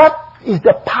that is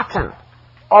the pattern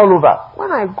all over.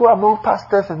 When I go among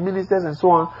pastors and ministers and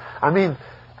so on, I mean,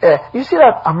 you see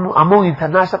that among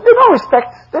international, they don't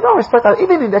respect us,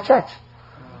 even in the church.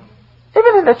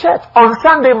 Even in the church. On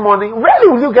Sunday morning, rarely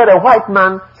will you get a white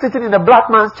man sitting in a black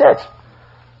man's church.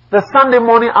 The Sunday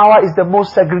morning hour is the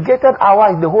most segregated hour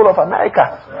in the whole of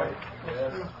America.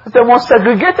 It's the most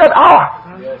segregated hour.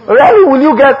 Rarely will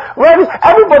you get,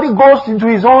 everybody goes into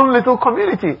his own little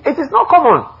community. It is not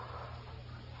common.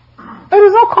 It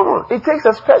is not common. It takes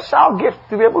a special gift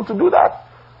to be able to do that.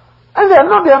 And they are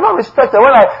not respected.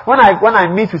 When I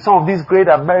meet with some of these great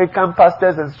American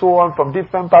pastors and so on from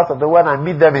different parts of the world, I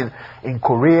meet them in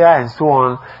Korea and so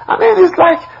on. I mean, it's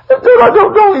like, they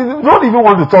don't even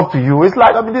want to talk to you. It's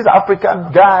like, I mean, this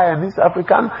African guy and this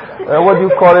African,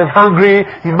 hungry,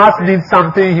 he must need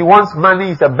something, he wants money,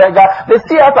 he's a beggar. They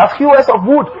see us as hewers of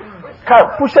wood,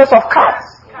 pushers of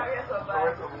carts,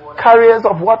 carriers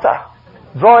of water,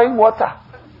 drawing water.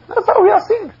 That's how we are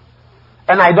seen.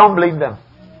 And I don't blame them.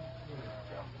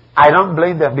 I don't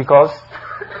blame them, because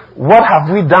what have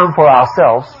we done for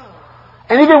ourselves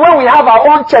And even when we have our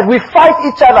own church, we fight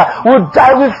each other.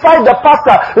 We fight the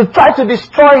pastor. We try to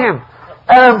destroy him.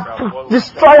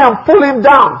 Destroy and pull him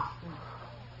down.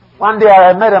 One day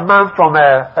I met a man from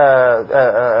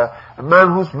a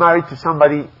man who's married to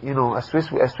somebody, a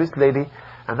Swiss lady.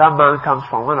 And that man comes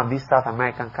from one of these South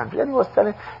American countries. And he was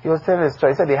telling a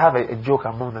story. He said they have a joke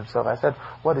among themselves. I said,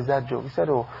 what is that joke? He said,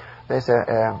 there's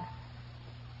a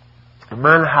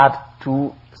man had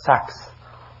 2 sacks.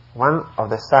 One of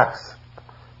the sacks,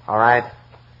 alright,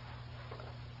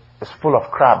 is full of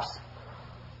crabs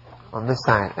on this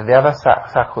side. And the other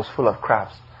sack was full of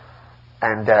crabs.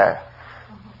 And the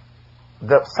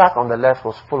sack on the left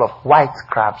was full of white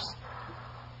crabs.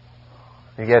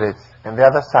 You get it? And the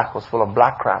other sack was full of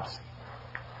black crabs.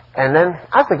 And then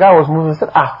as the guy was moving, he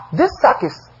said, this sack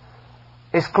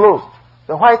is closed.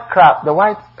 The white crab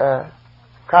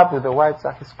with the white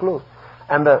sack is closed.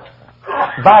 And the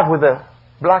bag with the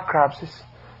black crabs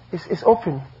is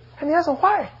open. And he asked him,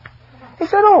 why? He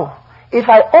said, if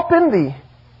I open the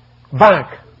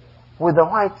bag with the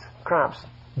white crabs,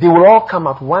 they will all come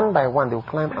out one by one. They will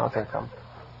climb out and come.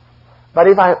 But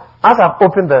as I've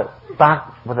opened the bag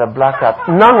with the black crab,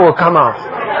 none will come out.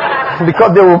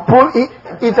 Because they will pull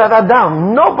each other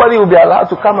down. Nobody will be allowed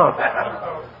to come out.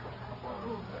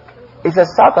 It's a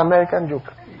South American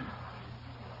joke.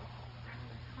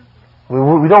 We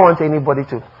don't want anybody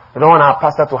to. We don't want our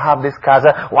pastor to have this car.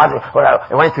 When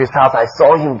I went to his house, I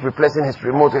saw him replacing his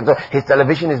remote. His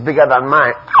television is bigger than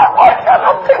mine. What kind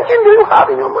of thinking do you have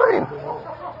in your mind?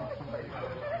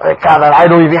 A car that I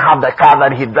don't even have the car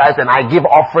that he drives, and I give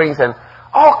offerings and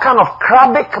all kind of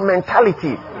crabic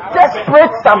mentality,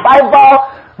 desperate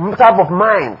survival type of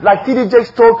mind. Like T.D. Jakes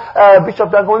told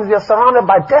Bishop Dag Heward-Mills, they are surrounded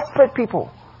by desperate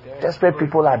people. Desperate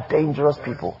people are dangerous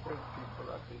people.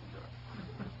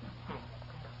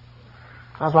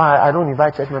 That's why I don't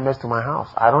invite church members to my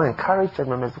house. I don't encourage church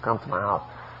members to come to my house.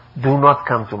 Do not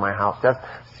come to my house. Just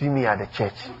see me at the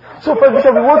church. So,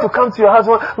 Bishop, we want to come to your house.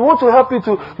 We want to help you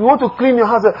we want to clean your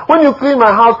house. When you clean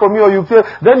my house for me or you clean,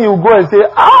 then you go and say,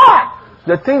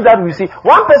 the things that we see.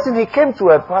 One person, he came to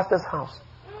a pastor's house.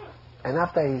 And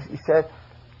after he said,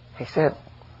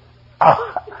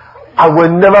 I will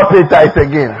never pay tithes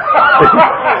again.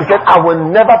 He said, I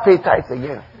will never pay tithes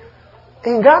again.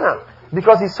 In Ghana.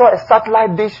 Because he saw a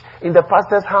satellite dish in the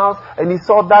pastor's house, and he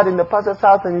saw that in the pastor's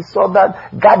house, and he saw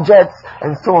that gadgets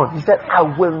and so on. He said, I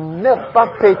will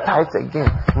never pay tithes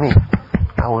again. Me,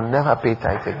 I will never pay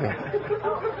tithes again.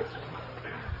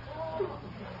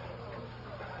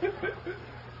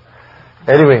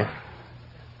 Anyway,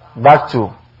 back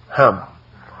to Ham.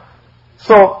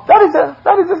 So that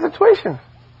is the situation.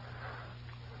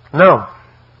 Now,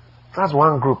 that's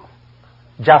one group.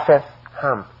 Japheth,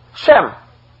 Ham, Shem.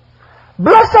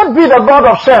 Blessed be the God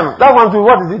of Shem. That one too,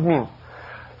 what does it mean?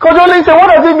 Kodolin said, what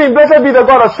does it mean, blessed be the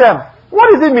God of Shem? What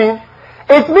does it mean?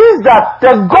 It means that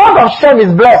the God of Shem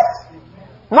is blessed.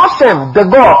 Not Shem, the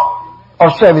God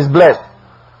of Shem is blessed.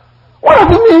 What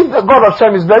does it mean the God of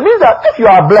Shem is blessed? It means that if you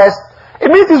are blessed,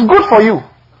 it means it's good for you.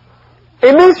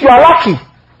 It means you are lucky.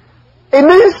 It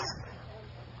means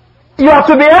you are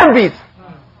to be envied.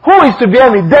 Who is to be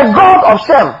envied? The God of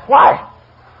Shem. Why?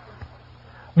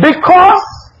 Because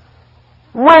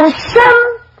when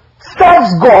Shem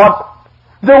serves God,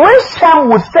 the way Shem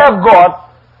would serve God,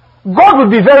 God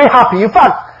would be very happy. In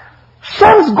fact,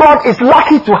 Shem's God is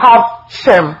lucky to have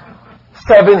Shem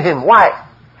serving him. Why?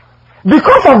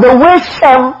 Because of the way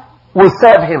Shem will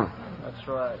serve him. That's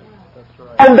right. That's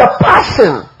right. And the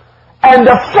passion and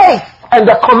the faith and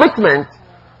the commitment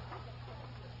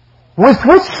with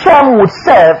which Shem would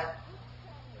serve,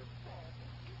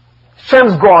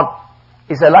 Shem's God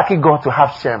is a lucky God to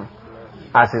have Shem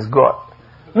as his God.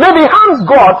 Maybe Ham's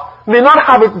God may not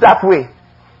have it that way.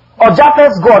 Or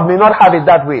Japheth's God may not have it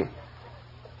that way.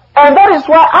 And that is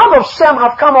why out of Shem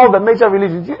have come all the major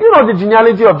religions. You know the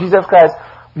genealogy of Jesus Christ.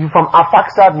 You from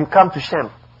Arphaxad, you come to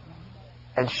Shem.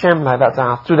 And Shem like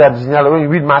that. Through that genealogy, when you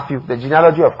read Matthew, the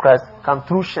genealogy of Christ come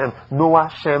through Shem. Noah,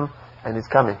 Shem, and his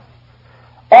coming.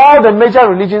 All the major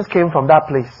religions came from that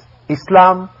place.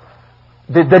 Islam,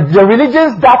 the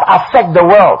religions that affect the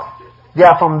world, they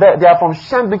are from there. They are from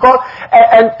Shem because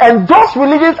and those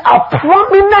religions are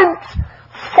prominent,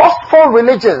 forceful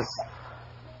religions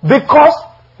because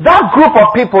that group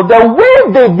of people, the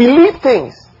way they believe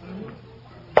things,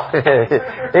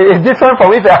 is different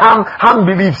from if a Ham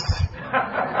believes.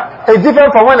 It's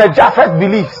different from when a Japheth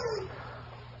believes.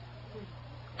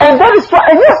 And that is why,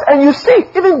 and yes, and you see,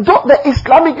 even though the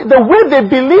Islamic, the way they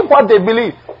believe what they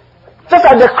believe, just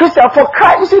like the Christian, for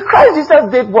Christ, you see, Christ Jesus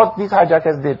did what these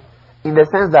hijackers did. In the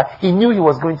sense that he knew he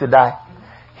was going to die.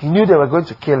 He knew they were going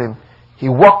to kill him. He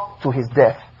walked to his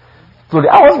death.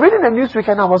 I was reading the Newsweek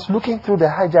and I was looking through the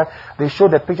hijack. They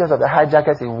showed the pictures of the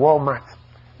hijackers in Walmart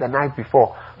the night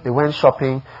before. They went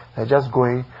shopping. They're just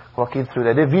walking through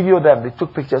there. They videoed them. They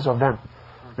took pictures of them.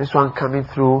 This one coming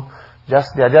through.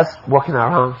 They're just walking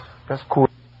around. Just cool.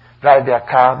 Drive their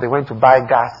car. They went to buy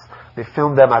gas. They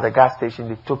filmed them at the gas station.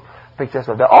 They took pictures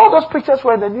of them. All those pictures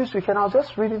were in the Newsweek and I was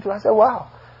just reading through. I said, wow.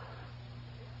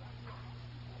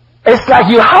 It's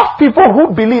like you have people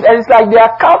who believe, and it's like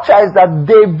their culture is that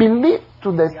they believe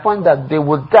to the point that they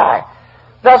will die.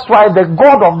 That's why the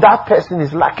God of that person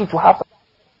is lucky to have.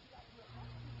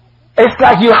 It's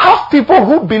like you have people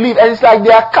who believe, and it's like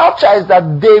their culture is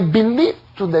that they believe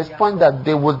to the point that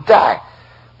they will die.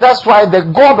 That's why the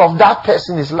God of that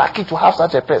person is lucky to have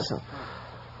such a person.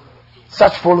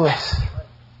 Such followers.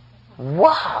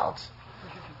 Wow.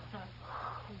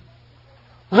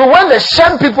 So when the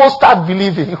Shem people start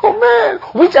believing, oh man,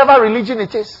 whichever religion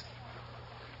it is.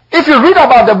 If you read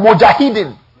about the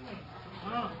Mujahideen,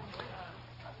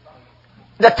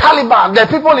 the Taliban, the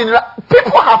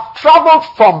people have traveled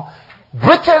from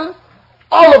Britain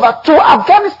all over to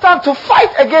Afghanistan to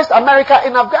fight against America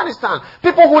in Afghanistan.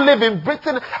 People who live in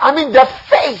Britain, I mean, their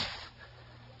faith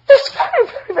is very,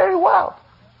 very, very wild.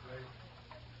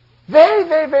 Very,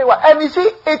 very, very wild. And you see,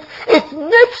 it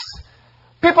makes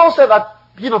people say that,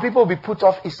 people will be put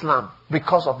off Islam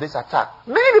because of this attack.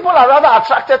 Many people are rather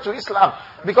attracted to Islam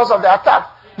because of the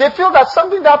attack. They feel that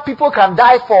something that people can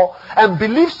die for and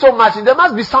believe so much, there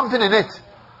must be something in it.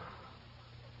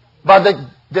 But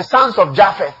the sons of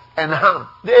Jephthae and Ham,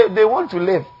 they want to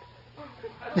live.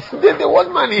 they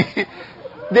want money.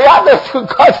 They have the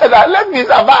God that let me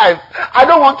survive. I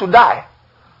don't want to die.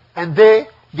 And they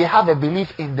have a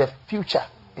belief in the future,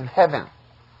 in heaven.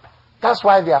 That's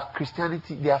why their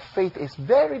Christianity, their faith is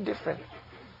very different.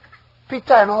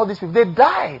 Peter and all these people, they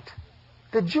died.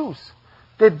 The Jews,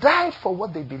 they died for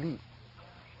what they believe.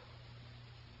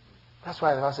 That's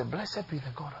why the Bible said, blessed be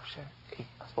the God of Shem. Hey,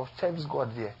 of Shem's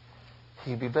God there.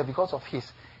 He'll be blessed because of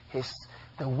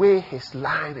the way his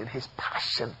line and his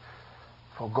passion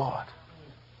for God.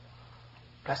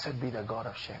 Blessed be the God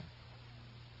of Shem.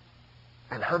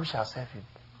 And Ham shall serve him.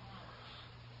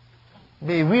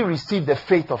 May we receive the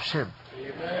faith of Shem.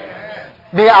 Amen.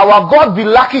 May our God be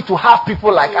lucky to have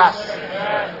people like us.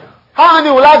 Amen. How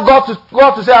many would like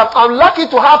God to say, I'm lucky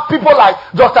to have people like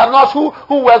Dr. Nosh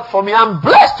who work for me. I'm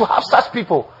blessed to have such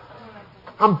people.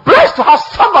 I'm blessed to have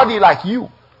somebody like you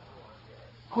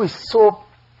who is so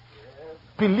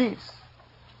believes.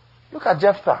 Look at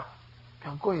Jephthae. You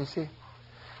can go and say,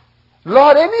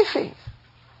 Lord, anything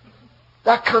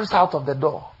that comes out of the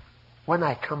door, when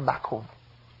I come back home,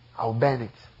 I'll burn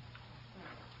it.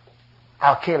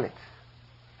 I'll kill it.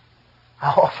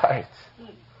 I'll offer it.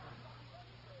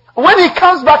 When he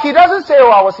comes back, he doesn't say, oh,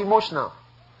 I was emotional.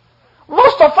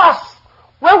 Most of us,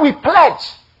 when we pledge,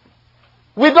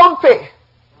 we don't pay.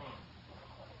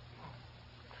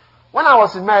 When I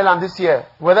was in Maryland this year,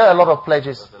 were there a lot of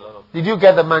pledges? Did you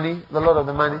get the money? A lot of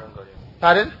the money?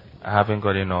 Pardon? I haven't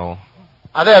got it all.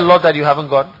 Are there a lot that you haven't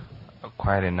got?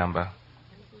 Quite a number.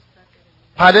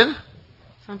 Pardon?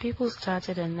 Some people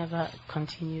started and never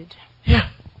continued. Yeah.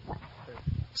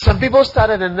 Some people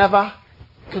started and never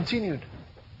continued.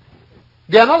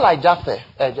 They are not like Jephthae.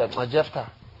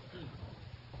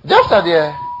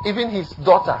 Jephthae, even his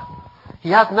daughter, he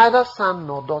has neither son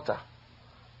nor daughter.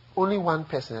 Only one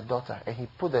person, a daughter. And he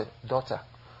put the daughter.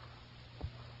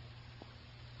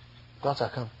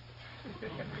 Daughter, come.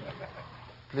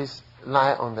 Please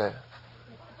lie on the...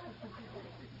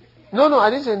 No, I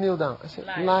didn't say kneel down. I said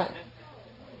lie.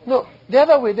 No, the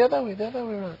other way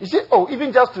around. You see,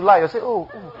 even just to lie, you say,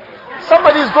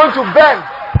 somebody is going to burn.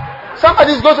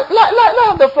 Somebody is going to lie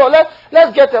on the floor.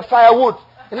 Let's get the firewood.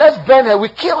 And let's burn her. We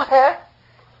kill her.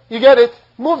 You get it?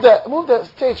 Move the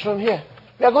stage from here.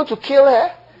 We are going to kill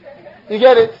her. You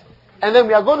get it? And then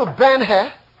we are going to burn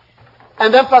her.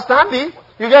 And then Pastor Andy,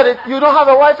 you get it? You don't have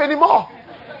a wife anymore.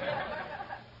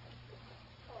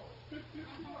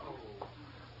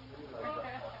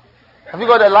 Have you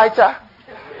got a lighter?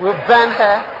 We'll burn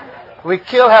her. We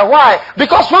kill her. Why?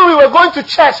 Because when we were going to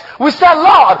church, we said,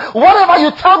 Lord, whatever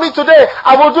you tell me today,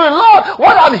 I will do it. Lord,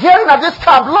 what I'm hearing at this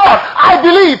camp, Lord, I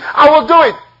believe I will do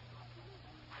it.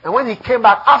 And when he came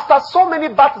back, after so many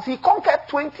battles, he conquered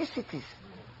 20 cities.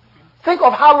 Think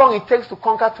of how long it takes to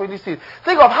conquer 20 cities.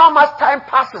 Think of how much time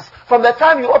passes from the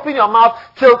time you open your mouth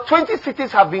till 20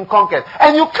 cities have been conquered.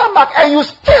 And you come back and you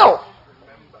still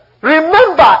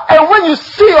remember. And when you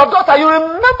see your daughter, you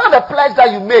remember the pledge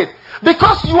that you made.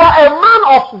 Because you are a man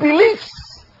of beliefs.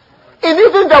 In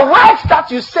even the words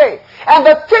that you say. And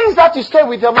the things that you say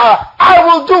with your mouth. I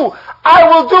will do.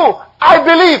 I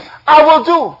believe, I will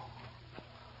do.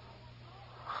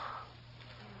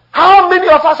 How many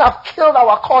of us have killed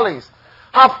our callings?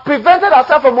 Have prevented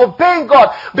ourselves from obeying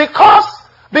God because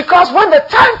when the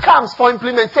time comes for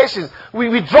implementation,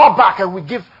 we draw back and we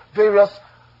give various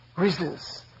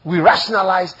reasons. We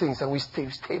rationalize things and we stay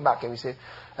back and we say,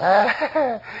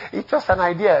 it's just an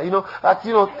idea, that,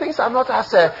 things are not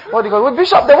as, what do you call it? With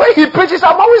Bishop, the way he preaches,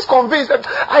 I'm always convinced that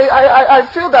I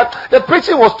feel that the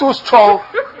preaching was too strong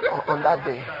on that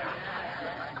day.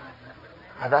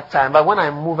 At that time. But when I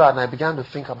moved out and I began to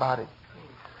think about it.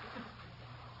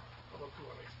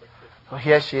 So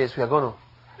here she is. We are going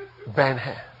to burn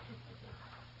her.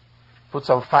 Put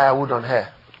some firewood on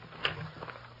her.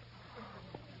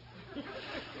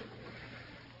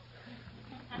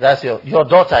 That's your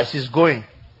daughter. She's going.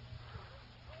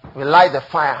 We light the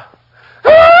fire.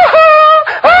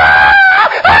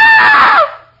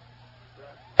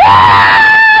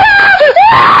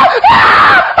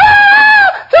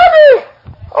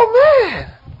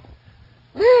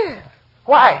 Man.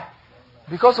 Why?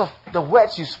 Because of the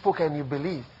words you spoke and you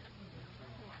believed.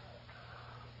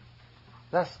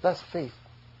 That's faith.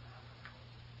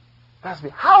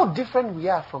 How different we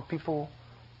are from people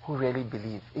who really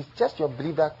believe. It's just your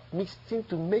belief that seems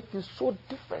to make you so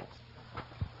different.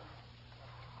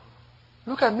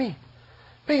 Look at me.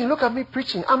 Payne, look at me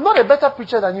preaching. I'm not a better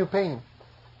preacher than you, Payne.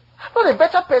 I'm not a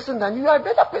better person than you. You are a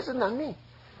better person than me.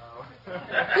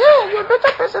 Yeah, you're a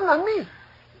better person than me.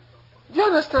 Do you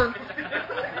understand?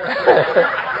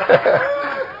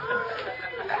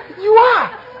 You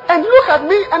are. And look at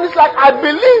me, and it's like I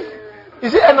believe. You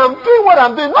see, and I'm doing what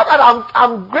I'm doing. Not that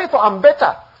I'm great or I'm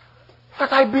better.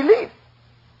 But I believe.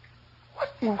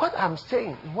 In what I'm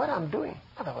saying, in what I'm doing.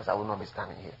 Otherwise, I would not be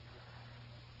standing here.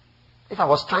 If I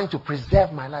was trying to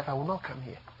preserve my life, I would not come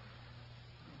here.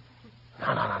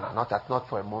 No. Not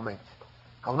for a moment.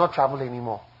 I will not travel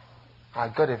anymore. I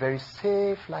got a very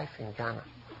safe life in Ghana.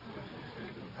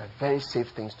 Very safe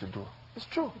things to do. It's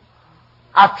true.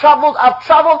 I've traveled,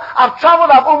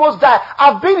 I've almost died.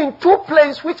 I've been in 2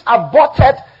 planes which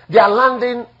aborted their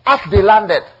landing as they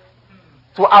landed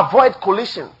to avoid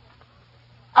collision.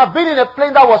 I've been in a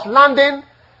plane that was landing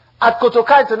at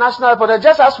Kotoka International Airport, and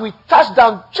just as we touched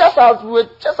down, just as we were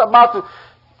just about to,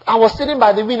 I was sitting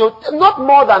by the window, not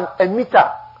more than a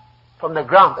meter from the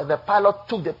ground, and the pilot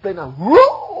took the plane and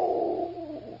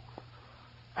whoo!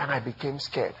 And I became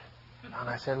scared. And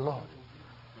I said, Lord,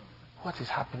 what is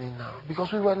happening now?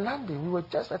 Because we were landing. We were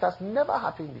just, it has never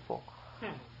happened before.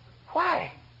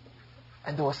 Why?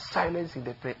 And there was silence in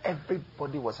the plane.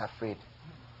 Everybody was afraid.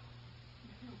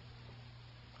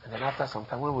 And then after some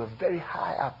time, when we were very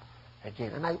high up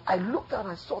again, and I looked down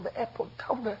and I saw the airport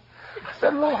down there. I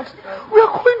said, Lord, we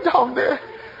are going down there.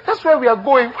 That's where we are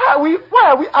going. Why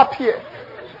are we up here?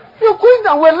 We're going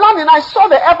down, we're landing. I saw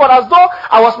the airport as though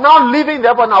I was now leaving the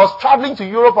airport and I was traveling to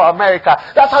Europe or America.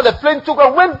 That's how the plane took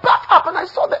and went back up, and I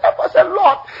saw the airport. I said,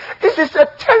 Lord, this is a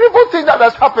terrible thing that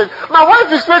has happened. My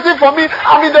wife is waiting for me.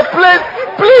 I'm in the plane.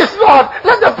 Please, Lord,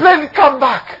 let the plane come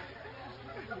back.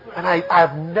 And I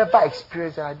have never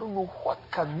experienced it. I don't know what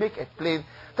can make a plane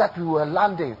that we were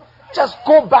landing just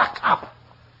go back up.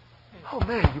 Oh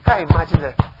man, you can't imagine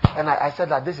that. And I said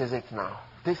that this is it now.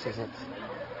 This is it.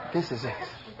 This is it.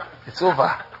 It's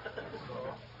over.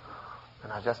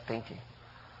 And I was just thinking.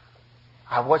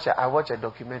 I watch a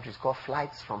documentary. It's called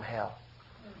Flights from Hell.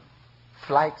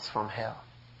 Flights from Hell.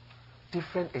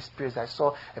 Different experience. I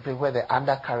saw a place where the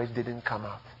undercarriage didn't come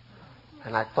out.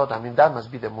 And I thought, that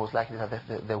must be the most likely,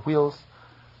 that the wheels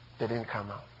didn't come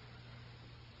out.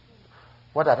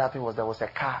 What had happened was there was a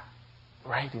car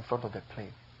right in front of the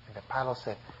plane. And the pilot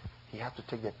said he had to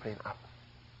take the plane up.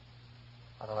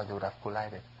 Otherwise they would have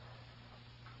collided.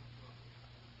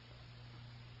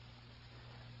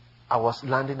 I was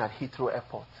landing at Heathrow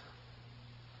Airport.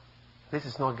 This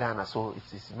is not Ghana, so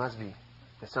it must be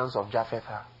the sons of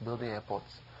Jephthae building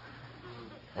airports.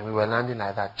 And we were landing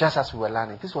like that, just as we were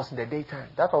landing. This was in the daytime.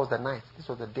 That was the night. This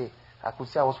was the day. I could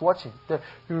see, I was watching. Up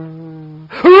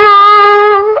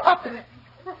there.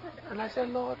 And I said,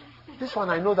 Lord, this one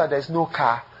I know that there's no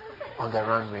car on the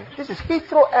runway. This is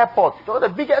Heathrow Airport, one of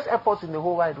the biggest airports in the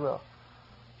whole wide world.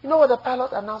 You know what the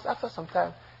pilot announced after some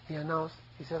time? He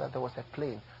said that there was a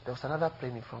plane. There was another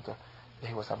plane in front of him.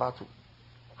 He was about to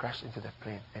crash into the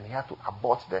plane, and he had to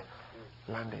abort the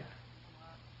landing.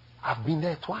 I've been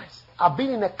there twice. I've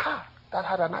been in a car that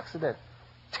had an accident.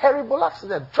 Terrible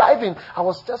accident. Driving. I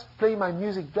was just playing my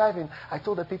music, driving. I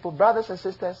told the people, brothers and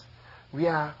sisters, we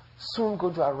are soon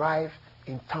going to arrive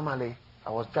in Tamale I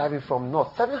was driving from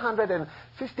north,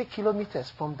 750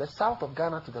 kilometers from the south of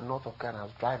Ghana to the north of Ghana. I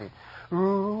was driving.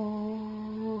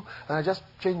 And I just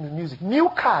changed the music. New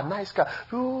car, nice car.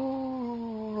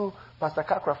 Pastor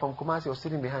Kakra from Kumasi was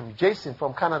sitting behind me. Jason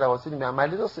from Canada was sitting behind me. My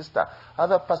little sister,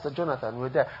 other Pastor Jonathan, were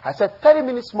there. I said, 30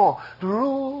 minutes more.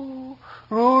 No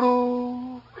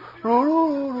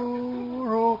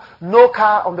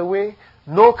car on the way.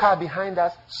 No car behind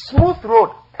us. Smooth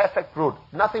road. Perfect road.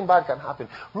 Nothing bad can happen.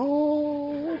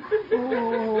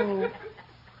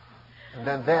 And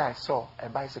then there I saw a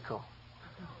bicycle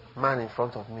man in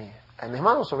front of me. And the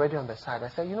man was already on the side. I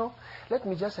said, let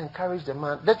me just encourage the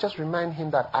man. Let's just remind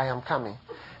him that I am coming.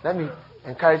 Let me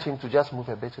encourage him to just move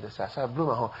a bit to the side. So I blew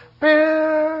my horn.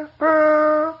 Purr,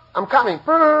 purr, I'm coming.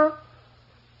 Purr.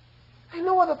 I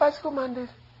know what the bicycle man did.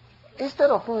 Instead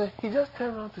of moving, he just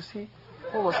turned around to see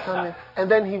what was coming. And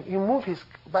then he moved his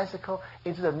bicycle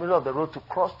into the middle of the road to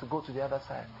cross to go to the other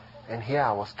side. And here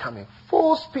I was coming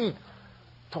full speed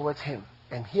towards him.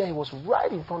 And here he was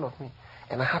right in front of me.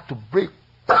 And I had to brake.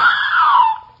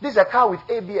 This is a car with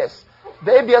ABS.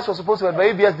 The ABS was supposed to work, but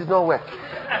ABS did not work.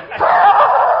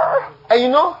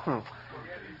 And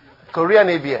Korean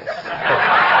ABS.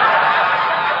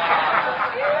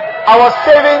 I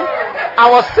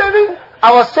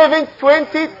was saving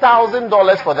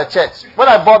 $20,000 for the church. When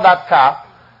I bought that car,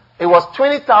 it was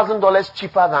 $20,000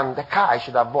 cheaper than the car I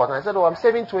should have bought. And I said, I'm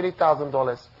saving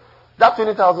 $20,000. That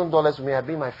 $20,000 may have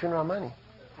been my funeral money.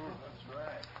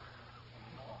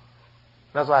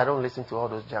 That's why I don't listen to all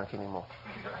those junk anymore.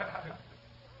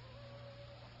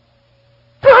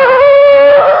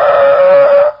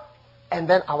 And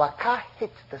then our car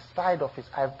hit the side of his.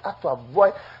 I had to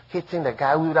avoid hitting the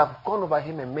guy. We would have gone over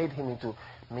him and made him into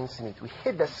mincemeat. We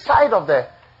hit the side of the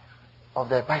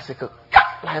bicycle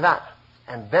like that.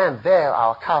 And then there,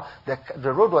 our car,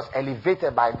 the road was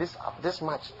elevated by this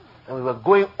much. And we were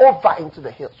going over into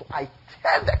the hill. So I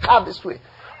turned the car this way.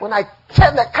 When I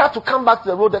turned the car to come back to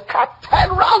the road, the car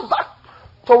turned round back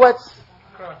towards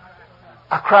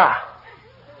Accra.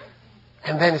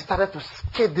 And then it started to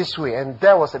skid this way. And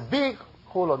there was a big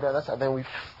hole on the other side. Then we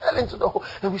fell into the hole.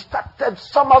 And we started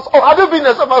somersault. Oh, have you been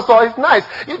a somersault? It's nice.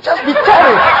 You just be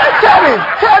turning.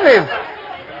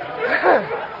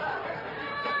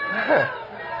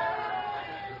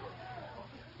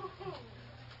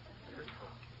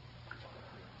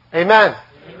 Amen.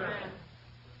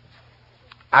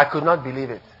 I could not believe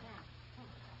it.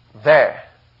 There.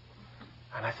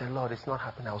 And I said, Lord, it's not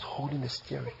happening. I was holding the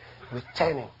steering. We're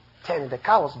turning. The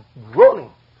car was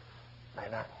rolling like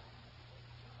that.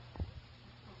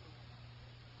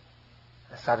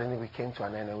 And suddenly we came to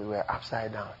an end and we were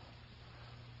upside down.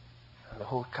 And the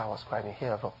whole car was crying.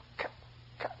 Here,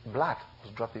 blood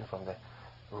was dropping from the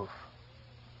roof.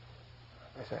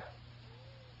 I said,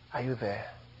 are you there?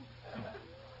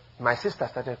 My sister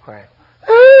started crying.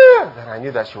 Then I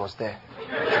knew that she was there.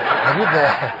 Are you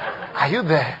there? Are you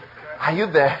there? Are you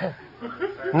there?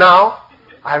 Now,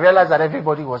 I realized that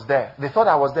everybody was there. They thought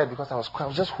I was there because I was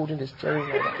just holding the steering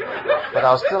wheel. But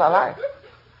I was still alive.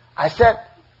 I said,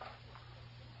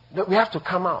 we have to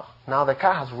come out. Now the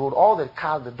car has rolled. All the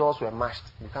doors were mashed.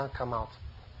 You can't come out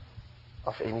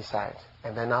of any side.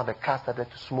 And then now the car started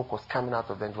to smoke was coming out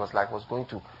of them. It was like it was going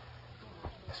to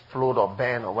explode or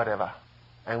burn or whatever.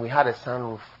 And we had a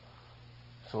sunroof.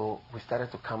 So we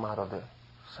started to come out of the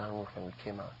sunroof and we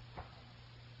came out.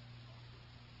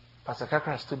 Pastor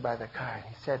Kakra stood by the car and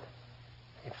he said,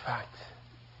 in fact,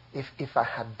 if I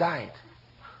had died,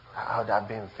 I would have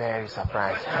been very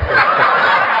surprised.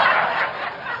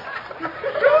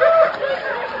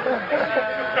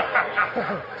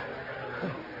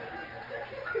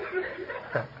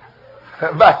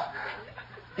 But,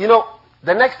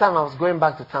 the next time I was going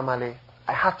back to Tamale,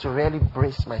 I had to really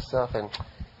brace myself and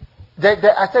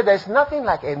I said there's nothing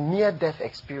like a near-death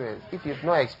experience. If you've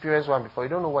not experienced one before, you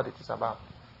don't know what it is about.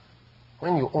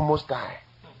 When you almost die,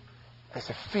 there's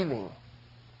a feeling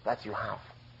that you have.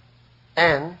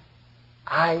 And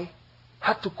I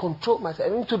had to control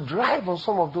myself. I mean, to drive on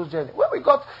some of those journeys. When we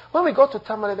got to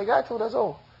Tamale, the guy told us,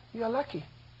 oh, you are lucky.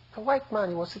 The white man,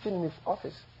 he was sitting in his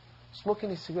office, smoking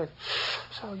his cigarette.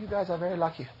 So you guys are very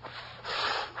lucky.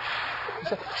 He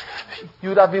said, you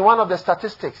would have been one of the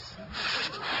statistics.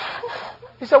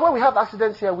 He said, when we have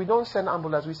accidents here, we don't send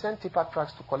ambulance, we send tipper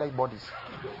trucks to collect bodies.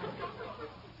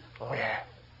 Oh yeah.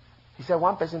 He said,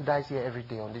 one person dies here every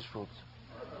day on these roads.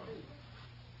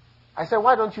 I said,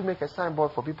 why don't you make a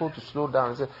signboard for people to slow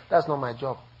down? He said, that's not my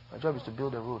job. My job is to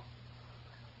build a road.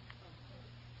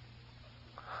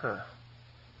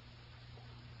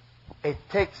 It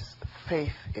takes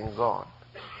faith in God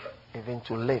even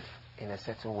to live in a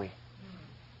certain way.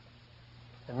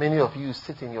 And many of you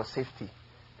sit in your safety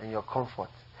and your comfort.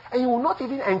 And you will not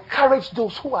even encourage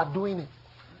those who are doing it.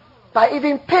 By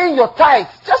even paying your tithes,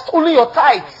 just only your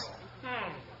tithes,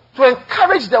 to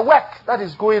encourage the work that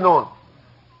is going on.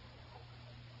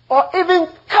 Or even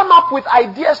come up with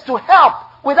ideas to help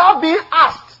without being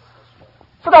asked.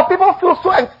 So that people feel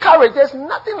so encouraged. There's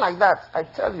nothing like that, I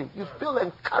tell you. You feel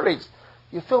encouraged.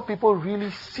 You feel people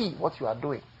really see what you are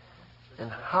doing.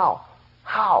 And how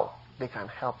they can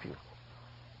help you.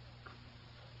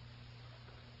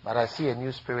 But I see a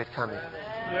new spirit coming.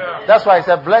 Yeah. That's why I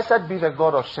said, blessed be the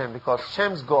God of Shem, because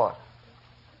Shem's God,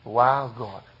 wild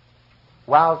God,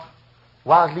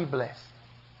 wildly blessed.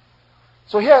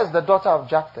 So here's the daughter of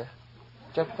Jephthae.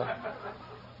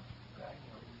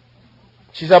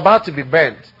 She's about to be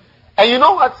burnt. And you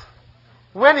know what?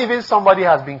 When even somebody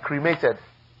has been cremated,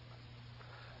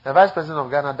 the vice president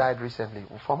of Ghana died recently,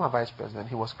 former vice president,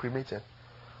 he was cremated.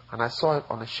 And I saw it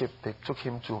on a ship, they took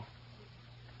him to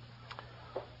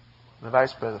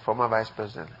the former vice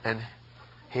president, and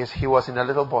he was in a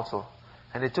little bottle,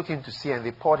 and they took him to sea and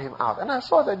they poured him out. And I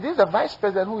saw that this is the vice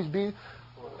president who is being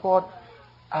poured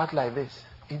out like this,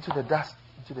 into the dust,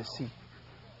 into the sea.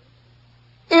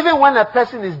 Even when a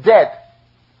person is dead,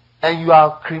 and you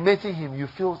are cremating him, you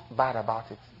feel bad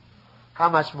about it. How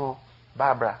much more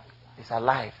Barbara is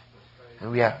alive,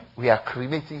 and we are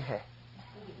cremating her,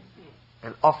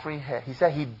 and offering her. He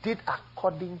said he did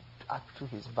according to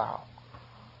his vow.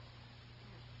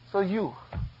 So you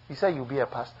said you'll be a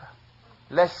pastor.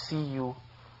 Let's see you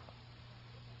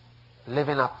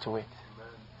living up to it.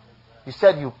 You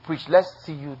said you preach. Let's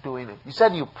see you doing it. You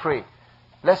said you pray.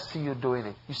 Let's see you doing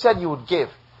it. You said you would give.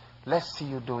 Let's see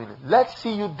you doing it. Let's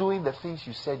see you doing the things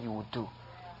you said you would do.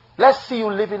 Let's see you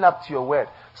living up to your word.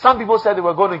 Some people said they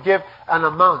were going to give an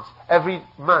amount every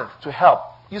month to help.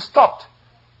 You stopped.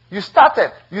 You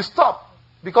started. You stopped.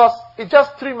 Because it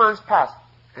just 3 months passed.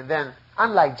 And then,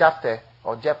 unlike Jephthae,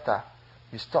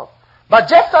 you stop. But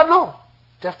Jephthae, no.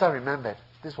 Jephthae remembered.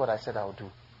 This is what I said I would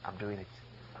do. I'm doing it.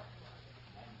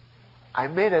 I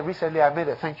made a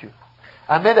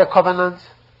covenant.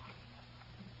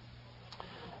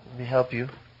 Let me help you.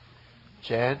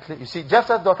 Gently. You see,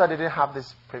 Jephthae's daughter didn't have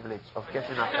this privilege of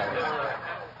getting after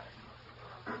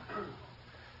this.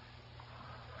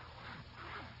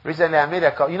 Recently I made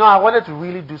a covenant. I wanted to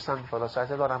really do something for the Lord. So I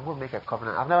said, Lord, I'm going to make a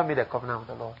covenant. I've never made a covenant with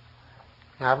the Lord.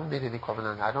 I haven't made any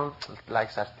covenant. I don't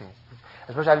like such things.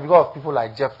 Especially because of people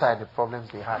like Jephthae and the problems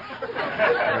they had.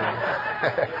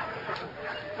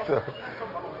 So,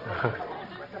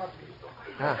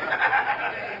 yeah.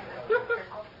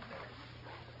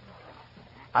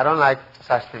 I don't like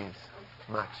such things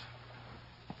much.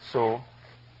 So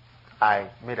I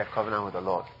made a covenant with the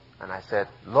Lord. And I said,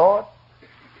 Lord,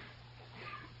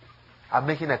 I'm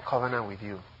making a covenant with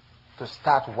you to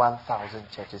start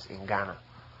 1,000 churches in Ghana.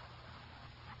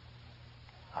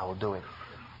 I will do it.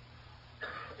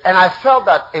 And I felt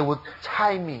that it would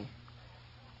tie me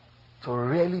to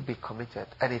really be committed.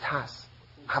 And it has.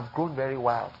 I've grown very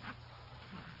wild.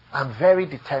 I'm very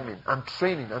determined. I'm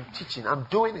training. I'm teaching. I'm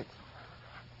doing it.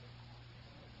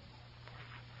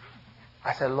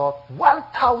 I said, Lord,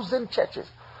 1,000 churches.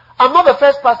 I'm not the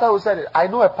first pastor who said it. I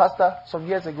know a pastor some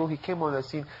years ago. He came on the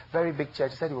scene, very big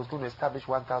church. He said he was going to establish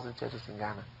 1,000 churches in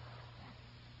Ghana.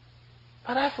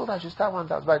 But I thought I should start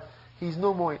 1,000. But he's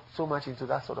no more so much into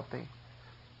that sort of thing.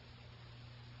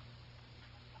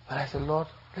 But I said, Lord,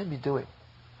 let me do it.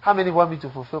 How many want me to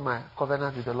fulfill my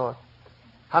covenant with the Lord?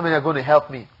 How many are going to help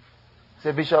me?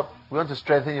 Say, Bishop, we want to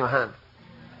strengthen your hand.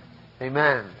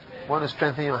 Amen. We want to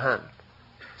strengthen your hand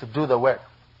to do the work.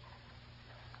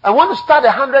 I want to start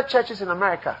 100 churches in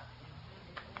America.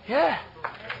 Yeah.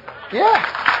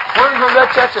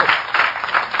 100 churches.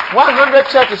 100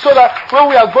 churches. So that when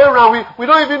we are going around, we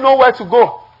don't even know where to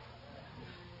go.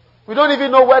 We don't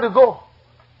even know where to go.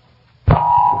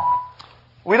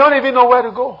 We don't even know where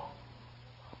to go.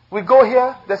 We go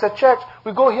here, there's a church.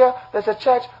 We go here, there's a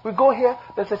church. We go here,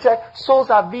 there's a church. Souls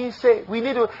are being saved. We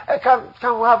need to,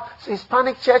 can we have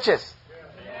Hispanic churches?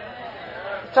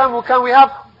 Can we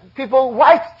have people,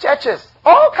 white churches?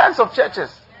 All kinds of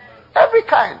churches. Every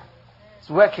kind. It's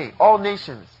working. All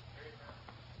nations.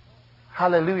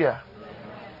 Hallelujah.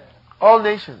 All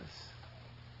nations.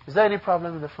 Is there any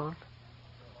problem in the front?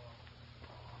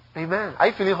 Amen. Are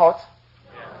you feeling hot?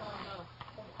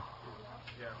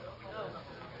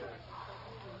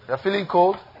 You're feeling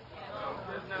cold?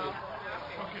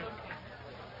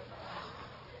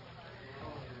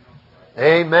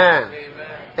 Amen.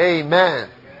 Amen.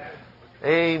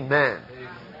 Amen.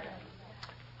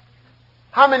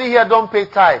 How many here don't pay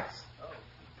tithes?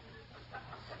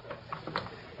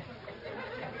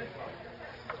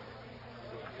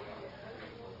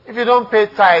 If you don't pay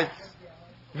tithes,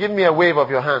 give me a wave of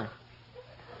your hand.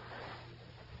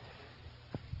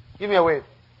 Give me a wave.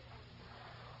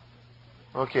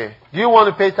 Okay. Do you want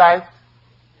to pay tithes?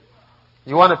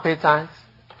 You want to pay tithes?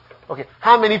 Okay.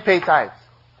 How many pay tithes?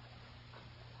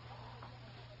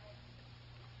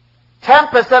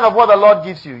 10% of what the Lord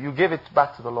gives you, you give it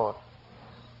back to the Lord.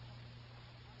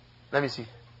 Let me see.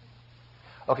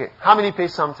 Okay. How many pay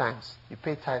sometimes? You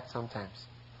pay tithes sometimes.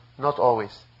 Not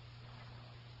always.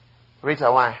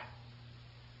 Rita, why?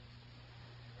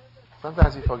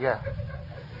 Sometimes you forget.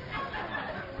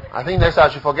 I think next time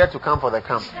I should forget to come for the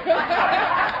camp. That's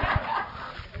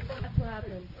what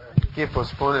happened. Keep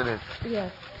postponing it.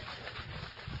 Yes.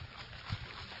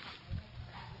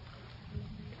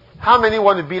 How many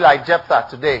want to be like Jephthae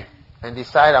today and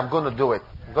decide I'm going to do it?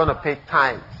 I'm going to pay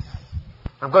tithes.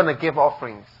 I'm going to give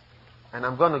offerings. And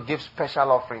I'm going to give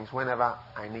special offerings whenever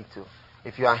I need to.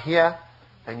 If you are here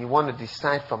and you want to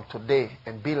decide from today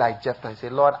and be like Jephthae and say,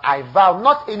 Lord, I vow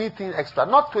not anything extra,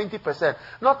 not 20%,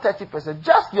 not 30%,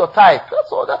 just your tithe.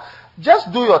 That's all that.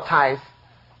 Just do your tithe.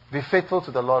 Be faithful to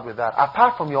the Lord with that.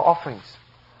 Apart from your offerings.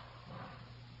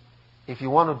 If you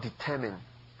want to determine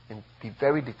and be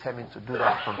very determined to do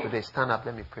that from today, stand up.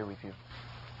 Let me pray with you.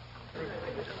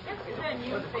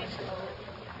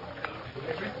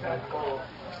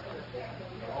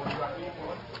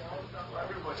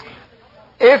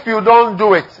 If you don't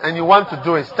do it and you want to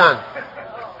do it, stand.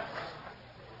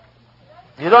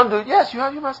 You don't do it, yes,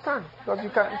 you must stand. Because you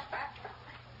can't.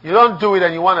 You don't do it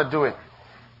and you want to do it.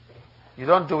 You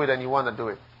don't do it and you want to do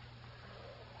it.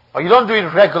 Or you don't do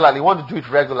it regularly, you want to do it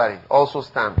regularly, also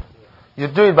stand. You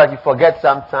do it but you forget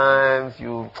sometimes,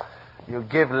 you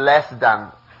give less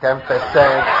than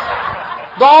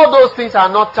 10%. All those things are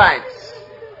not tithes.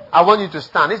 I want you to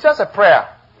stand. It's just a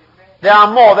prayer. There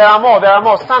are more.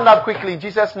 Stand up quickly in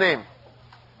Jesus' name.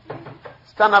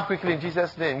 Stand up quickly in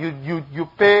Jesus' name. You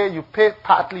pay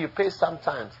partly, you pay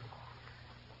sometimes.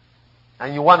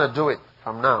 And you want to do it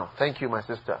from now. Thank you, my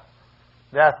sister.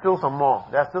 There are still some more.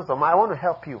 I want to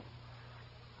help you.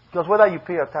 Because whether you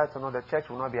pay your tithes or not, the church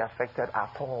will not be affected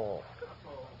at all.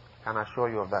 I can assure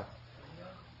you of that.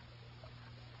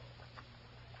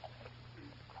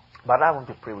 But I want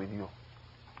to pray with you.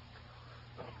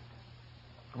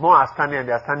 More are standing and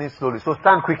they are standing slowly. So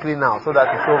stand quickly now so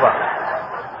that it's over.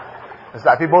 It's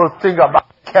like people think about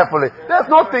it carefully. There's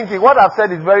no thinking. What I've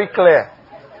said is very clear.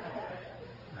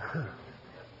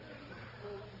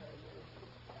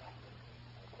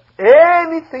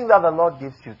 Anything that the Lord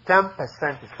gives you,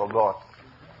 10% is for God.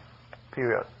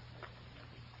 Period.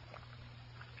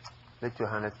 Lift your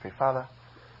hand, let's pray. Father,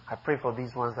 I pray for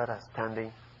these ones that are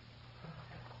standing.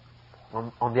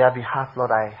 On their behalf,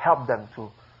 Lord, I help them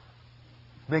to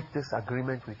make this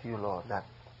agreement with you, Lord, that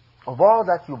of all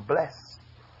that you bless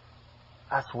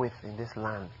us with in this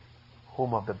land,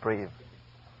 home of the brave,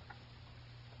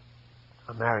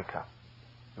 America,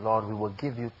 Lord, we will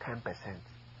give you 10%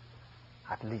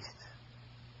 at least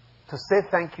to say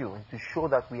thank you and to show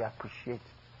that we appreciate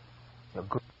your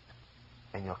goodness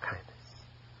and your kindness.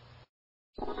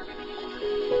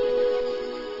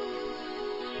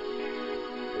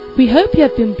 We hope you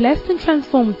have been blessed and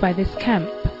transformed by this camp.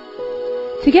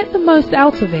 To get the most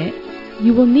out of it,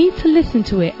 you will need to listen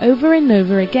to it over and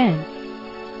over again.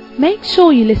 Make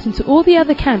sure you listen to all the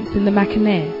other camps in the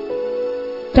Makarios.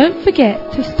 Don't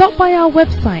forget to stop by our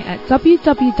website at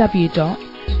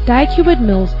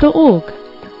www.dagheward-mills.org.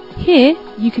 Here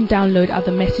you can download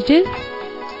other messages,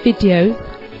 videos,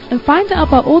 and find out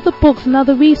about all the books and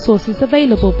other resources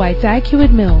available by Dag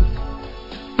Heward-Mills.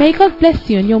 May God bless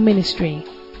you in your ministry.